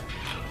 Yeah.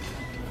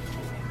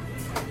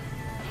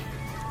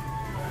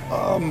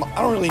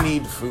 I don't really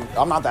need food.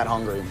 I'm not that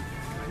hungry. I'm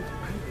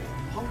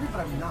hungry, but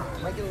I'm not.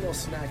 I might get a little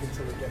snack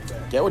until we get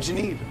there. Get what you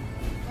need.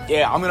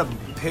 Yeah, I'm gonna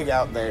pig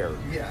out there.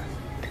 Yeah.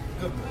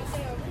 Good.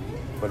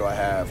 What do I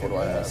have? A little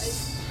water.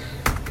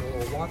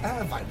 I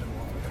have vitamin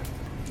water.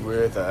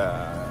 With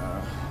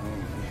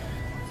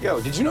yo,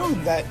 did you know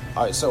that?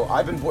 So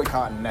I've been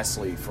boycotting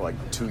Nestle for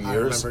 2 years. I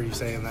remember you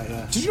saying that.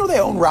 Yeah. Did you know they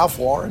own Ralph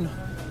Lauren?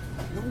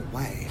 No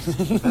way.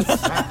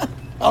 That's sad.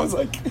 I was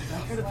like,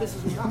 that kind of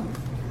pisses me off.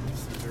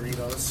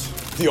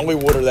 Doritos. The only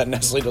water that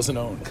Nestle doesn't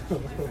own.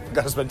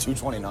 Gotta spend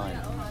 $2.29.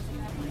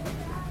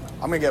 I'm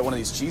gonna get one of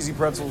these cheesy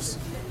pretzels.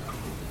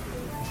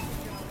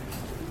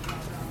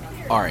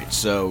 All right,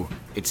 so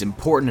it's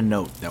important to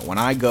note that when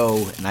I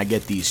go and I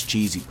get these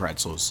cheesy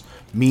pretzels,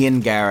 me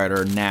and Garrett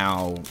are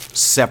now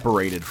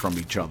separated from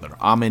each other.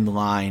 I'm in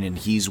line and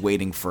he's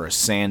waiting for a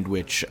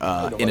sandwich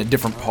in a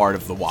different part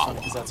of the Wawa.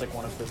 Because that's like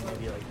one of the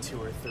maybe like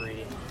 2 or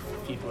 3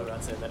 people who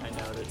outside that I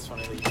know. That's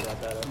funny that you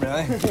brought that up.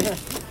 Really?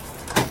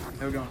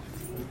 How we going?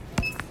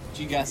 Did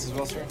you gas as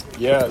well, sir?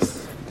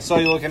 Yes. I saw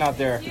you looking out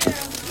there.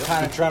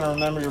 Kind of trying to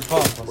remember your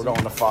pump. We're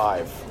going to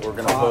 5. We're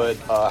going to put,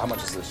 how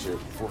much is this shit?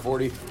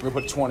 440? We're going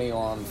to put 20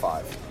 on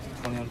 5.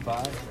 20 on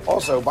 5?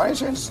 Also, by any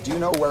chance, do you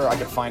know where I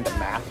could find a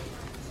map?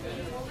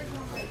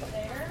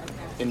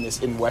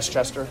 In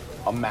Westchester?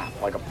 A map,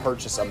 like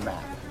purchase a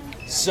map.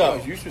 So,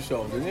 you should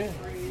show them, didn't you?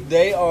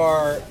 they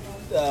are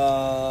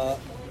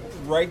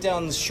right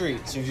down the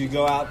street. So if you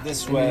go out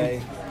this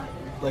way,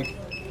 like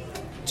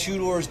 2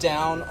 doors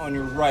down on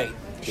your right,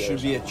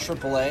 should be a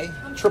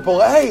AAA.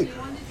 AAA?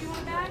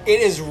 It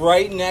is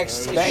right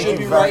next. It should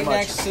be right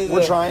next to the.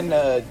 We're trying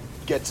to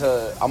get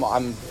to.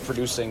 I'm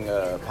producing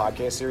a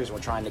podcast series. We're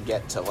trying to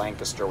get to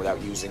Lancaster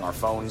without using our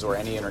phones or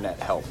any internet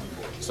help.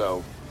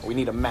 So we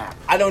need a map.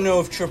 I don't know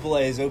if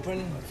AAA is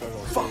open,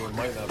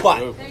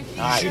 but you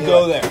should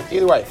go there.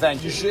 Either way,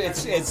 thank you. You should.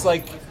 It's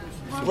like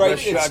right.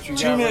 It's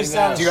 2 minutes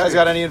down. Do you guys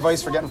got any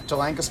advice for getting to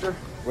Lancaster?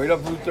 Right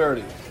up Route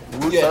 30.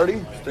 Route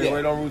 30? Stay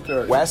right on Route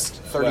 30. West?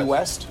 30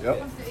 West?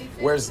 Yep.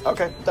 Where's,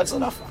 okay, that's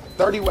enough.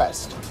 30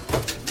 West.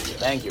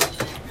 Thank you.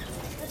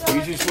 The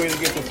easiest way to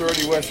get to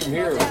 30 West from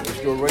here is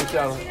go right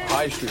down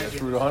High Street.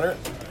 That's Route 100.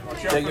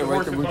 Take it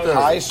right to Route 30.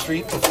 High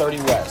Street to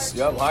 30 West.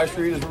 Yep, High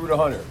Street is Route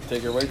 100.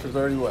 Take it right to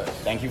 30 West.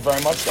 Thank you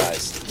very much,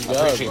 guys. You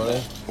got it,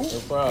 brother. No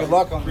problem. Good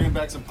luck on bringing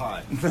back some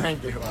pie.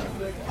 Thank you.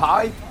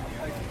 Pie?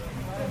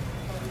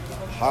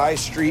 High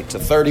Street to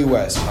 30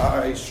 West.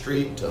 High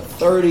Street to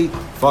 30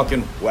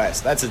 fucking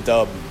West. That's a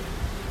dub.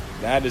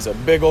 That is a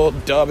big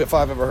old dub if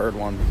I've ever heard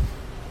one.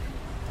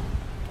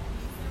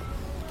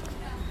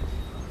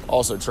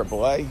 Also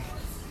AAA.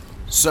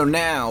 So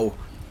now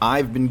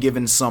I've been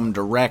given some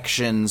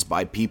directions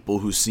by people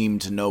who seem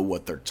to know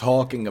what they're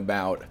talking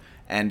about,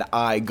 and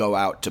I go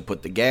out to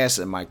put the gas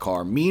in my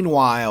car.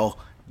 Meanwhile,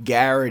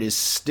 Garrett is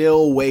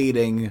still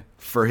waiting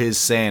for his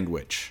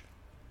sandwich.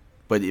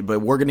 But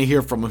we're going to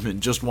hear from him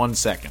in just 1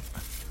 second.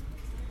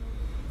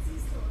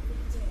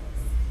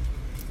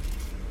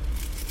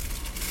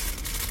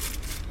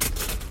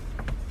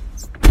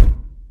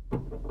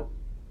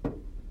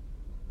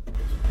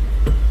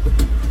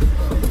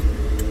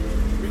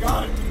 We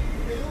got it.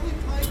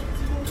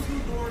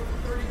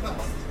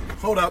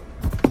 Hold up.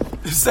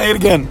 Say it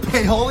again.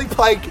 Paoli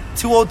Pike,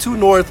 202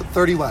 North,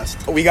 30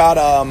 West. We got,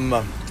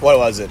 what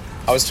was it?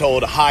 I was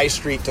told High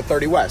Street to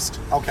 30 West.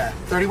 Okay,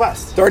 30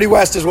 West. 30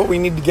 West is what we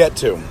need to get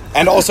to.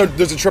 And also,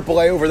 there's a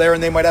AAA over there,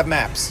 and they might have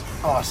maps.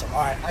 Awesome. All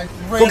right.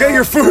 Go get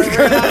your food.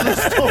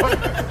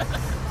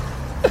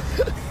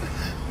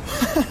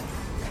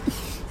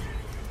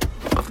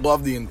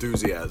 Love the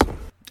enthusiasm.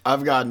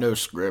 I've got no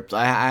script.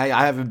 I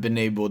haven't been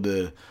able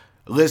to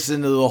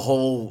listen to the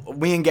whole.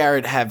 Me and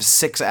Garrett have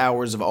 6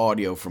 hours of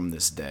audio from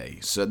this day,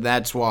 so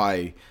that's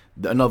why.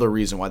 Another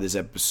reason why this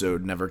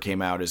episode never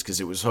came out is because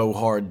it was so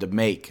hard to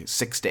make.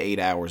 6 to 8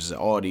 hours of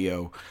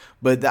audio,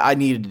 but I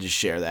needed to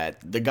share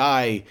that. The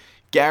guy,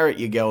 Garrett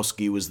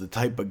Yagelski, was the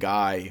type of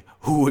guy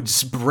who would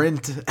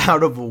sprint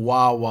out of a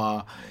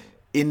Wawa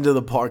into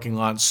the parking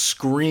lot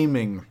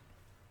screaming,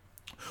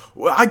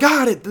 "Well, I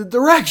got it! The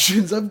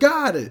directions! I've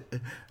got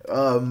it!"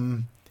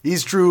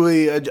 He's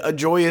truly a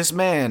joyous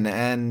man,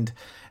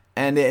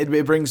 and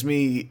it brings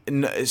me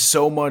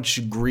so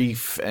much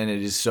grief, and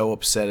it is so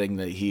upsetting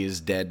that he is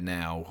dead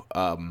now,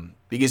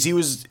 because he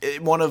was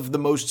one of the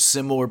most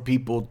similar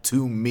people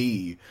to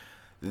me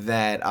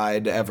that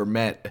I'd ever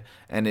met,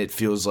 and it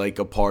feels like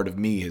a part of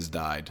me has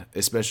died,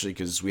 especially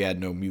because we had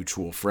no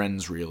mutual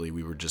friends, really.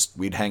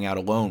 We'd hang out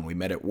alone. We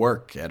met at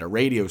work, at a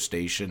radio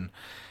station,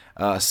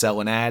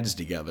 selling ads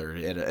together,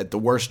 at the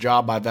worst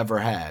job I've ever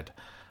had.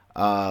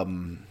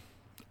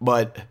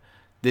 But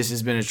this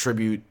has been a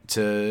tribute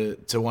to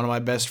one of my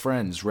best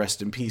friends.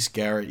 Rest in peace,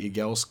 Garrett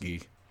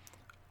Yagelski.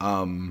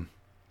 The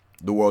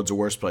world's a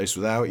worse place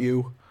without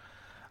you.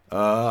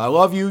 I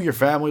love you. Your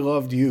family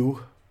loved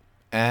you.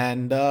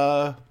 And,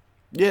 to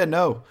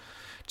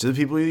the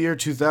people of the year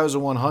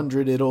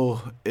 2100,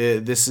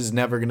 this is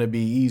never going to be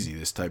easy,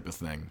 this type of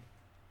thing.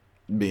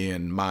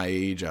 Being my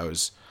age, I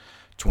was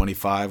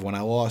 25 when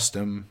I lost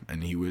him,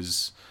 and he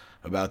was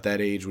about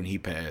that age when he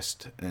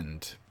passed,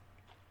 and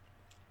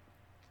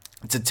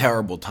it's a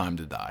terrible time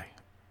to die.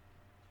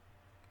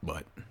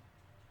 But,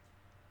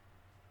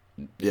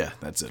 yeah,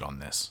 that's it on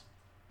this.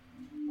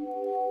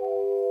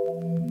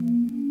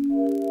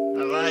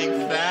 I like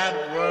sad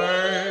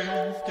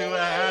words to a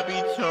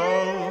happy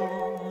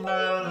tone.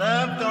 I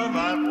left all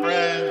my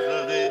friends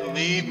so they'd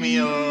leave me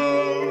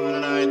alone.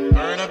 And I'd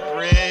burn a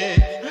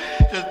bridge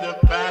just to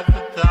pass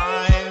the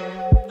time.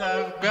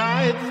 I've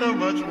cried so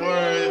much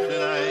worse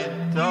and I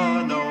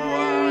don't know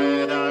why.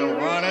 And I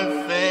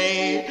wanna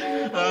say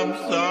I'm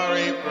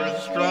sorry for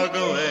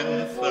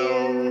struggling so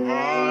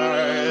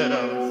hard.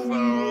 I'm so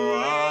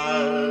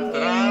lost.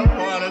 And I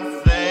wanna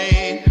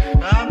say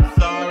I'm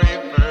sorry.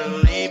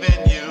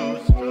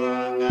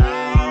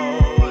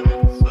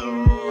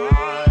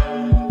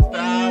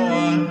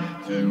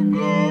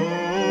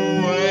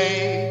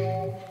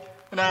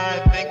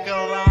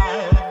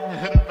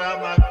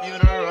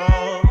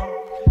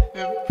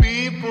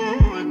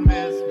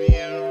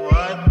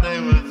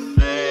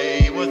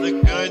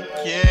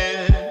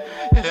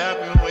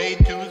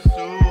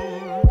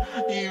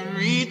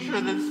 reach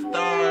for the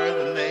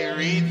stars and they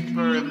reached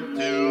for him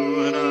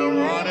too. And I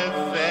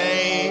wanna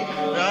say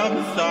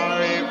I'm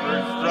sorry for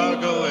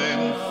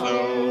struggling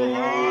so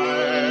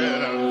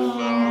hard. I'm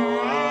so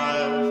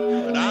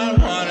lost. And I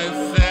wanna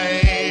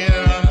say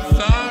I'm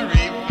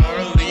sorry for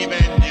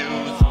leaving you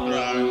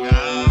strung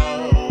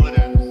out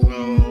and so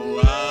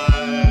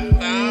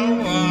lost. I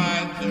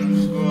want to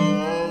go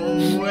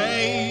away.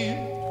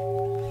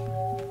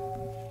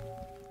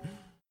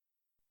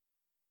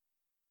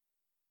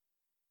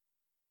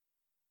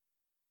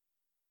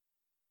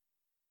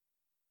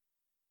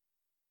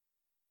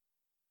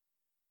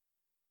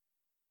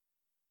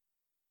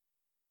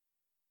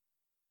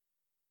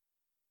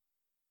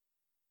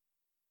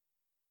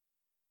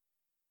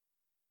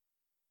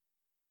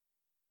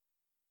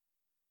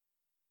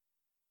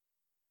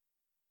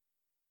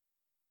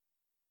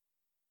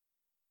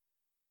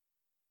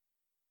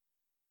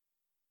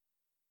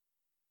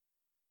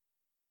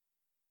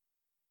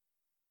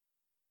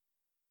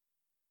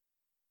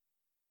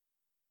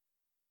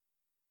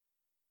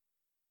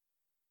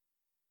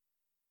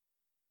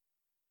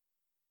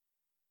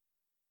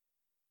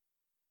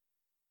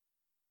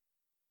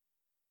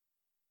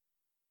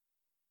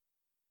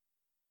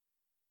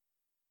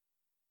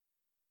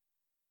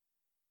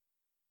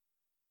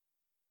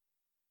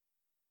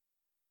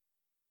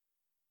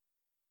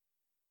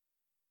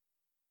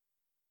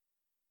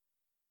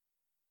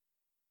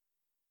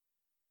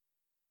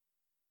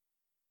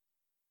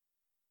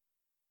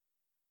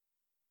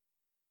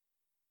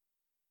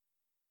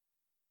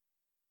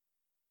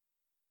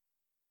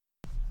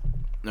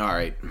 All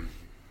right.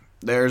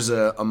 There's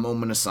a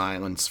moment of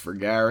silence for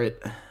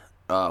Garrett.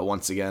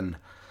 Once again,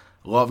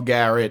 love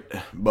Garrett,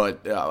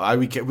 but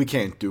we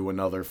can't do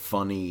another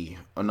funny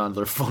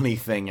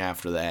thing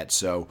after that.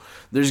 So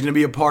there's gonna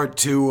be a part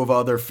 2 of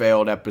other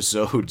failed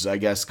episodes, I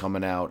guess,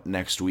 coming out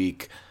next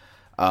week.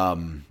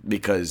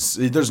 Because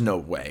there's no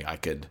way I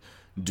could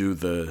do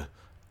the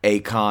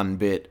Akon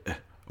bit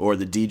or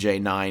the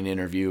DJ9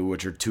 interview,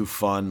 which are two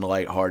fun,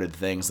 lighthearted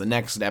things. The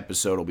next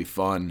episode will be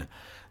fun.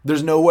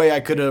 There's no way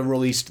I could have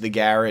released the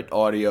Garrett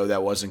audio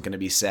that wasn't going to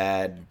be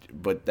sad,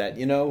 but that, I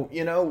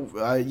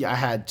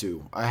had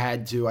to.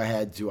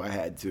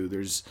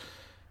 There's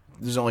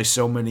only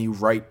so many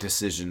right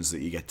decisions that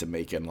you get to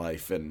make in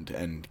life,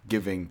 and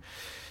giving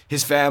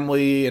his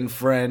family and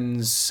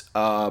friends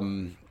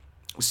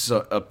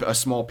so a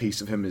small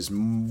piece of him is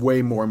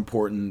way more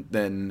important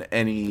than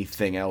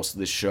anything else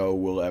this show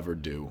will ever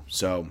do.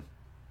 So,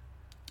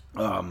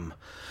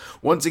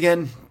 once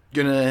again,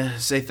 gonna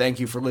say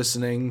thank you for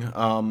listening.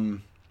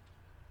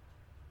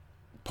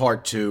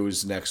 Part 2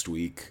 is next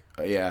week.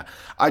 Yeah,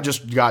 I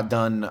just got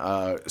done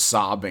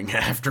sobbing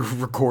after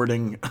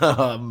recording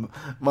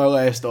my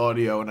last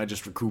audio, and I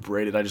just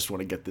recuperated. I just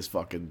want to get this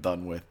fucking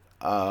done with.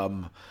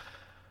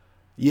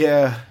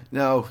 Yeah.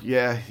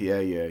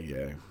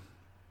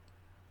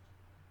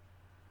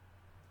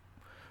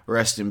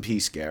 Rest in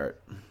peace,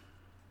 Garrett.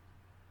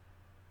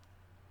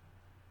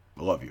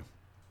 I love you.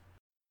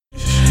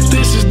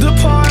 This is the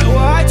part where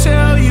I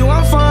tell you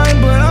I'm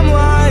fine, but I'm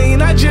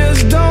lying. I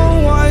just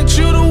don't want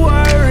you to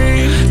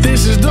worry.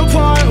 This is the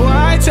part where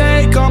I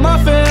take all my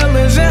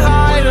feelings and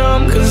hide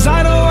them, 'cause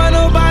I don't want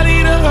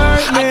nobody to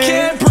hurt me. I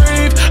can't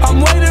breathe,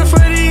 I'm waiting for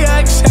the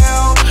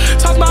exhale.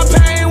 Talk my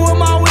pain with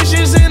my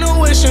wishes in a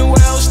wishing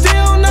well.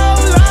 Still no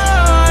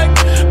luck,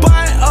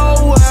 but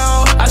oh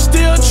well. I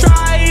still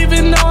try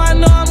even though I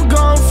know I'm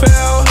gon'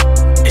 fail.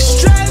 It's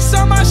stress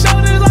on my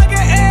shoulders like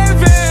an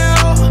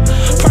anvil.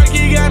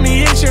 Perky got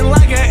me itching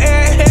like an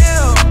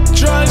anthill.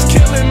 Drugs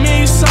killing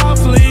me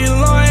softly,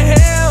 Lord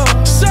Hill.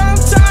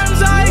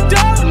 Sometimes I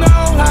don't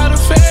know how to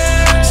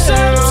feel.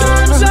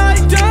 Sometimes I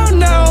don't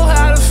know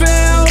how to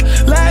feel.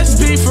 Let's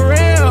be for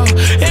real.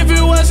 If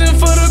it wasn't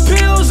for the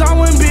pills, I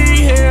wouldn't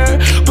be here.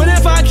 But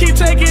if I keep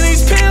taking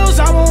these pills,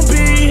 I won't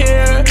be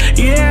here.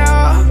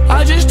 Yeah,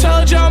 I just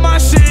told y'all my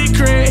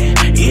secret.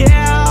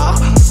 Yeah,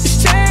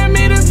 it's tearing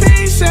me to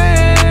pieces.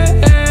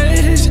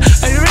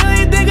 I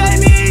really think I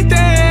need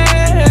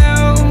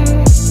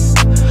them.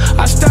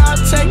 I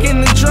stopped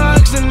taking the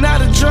drugs and now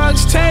the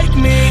drugs take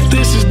me.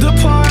 This is the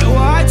part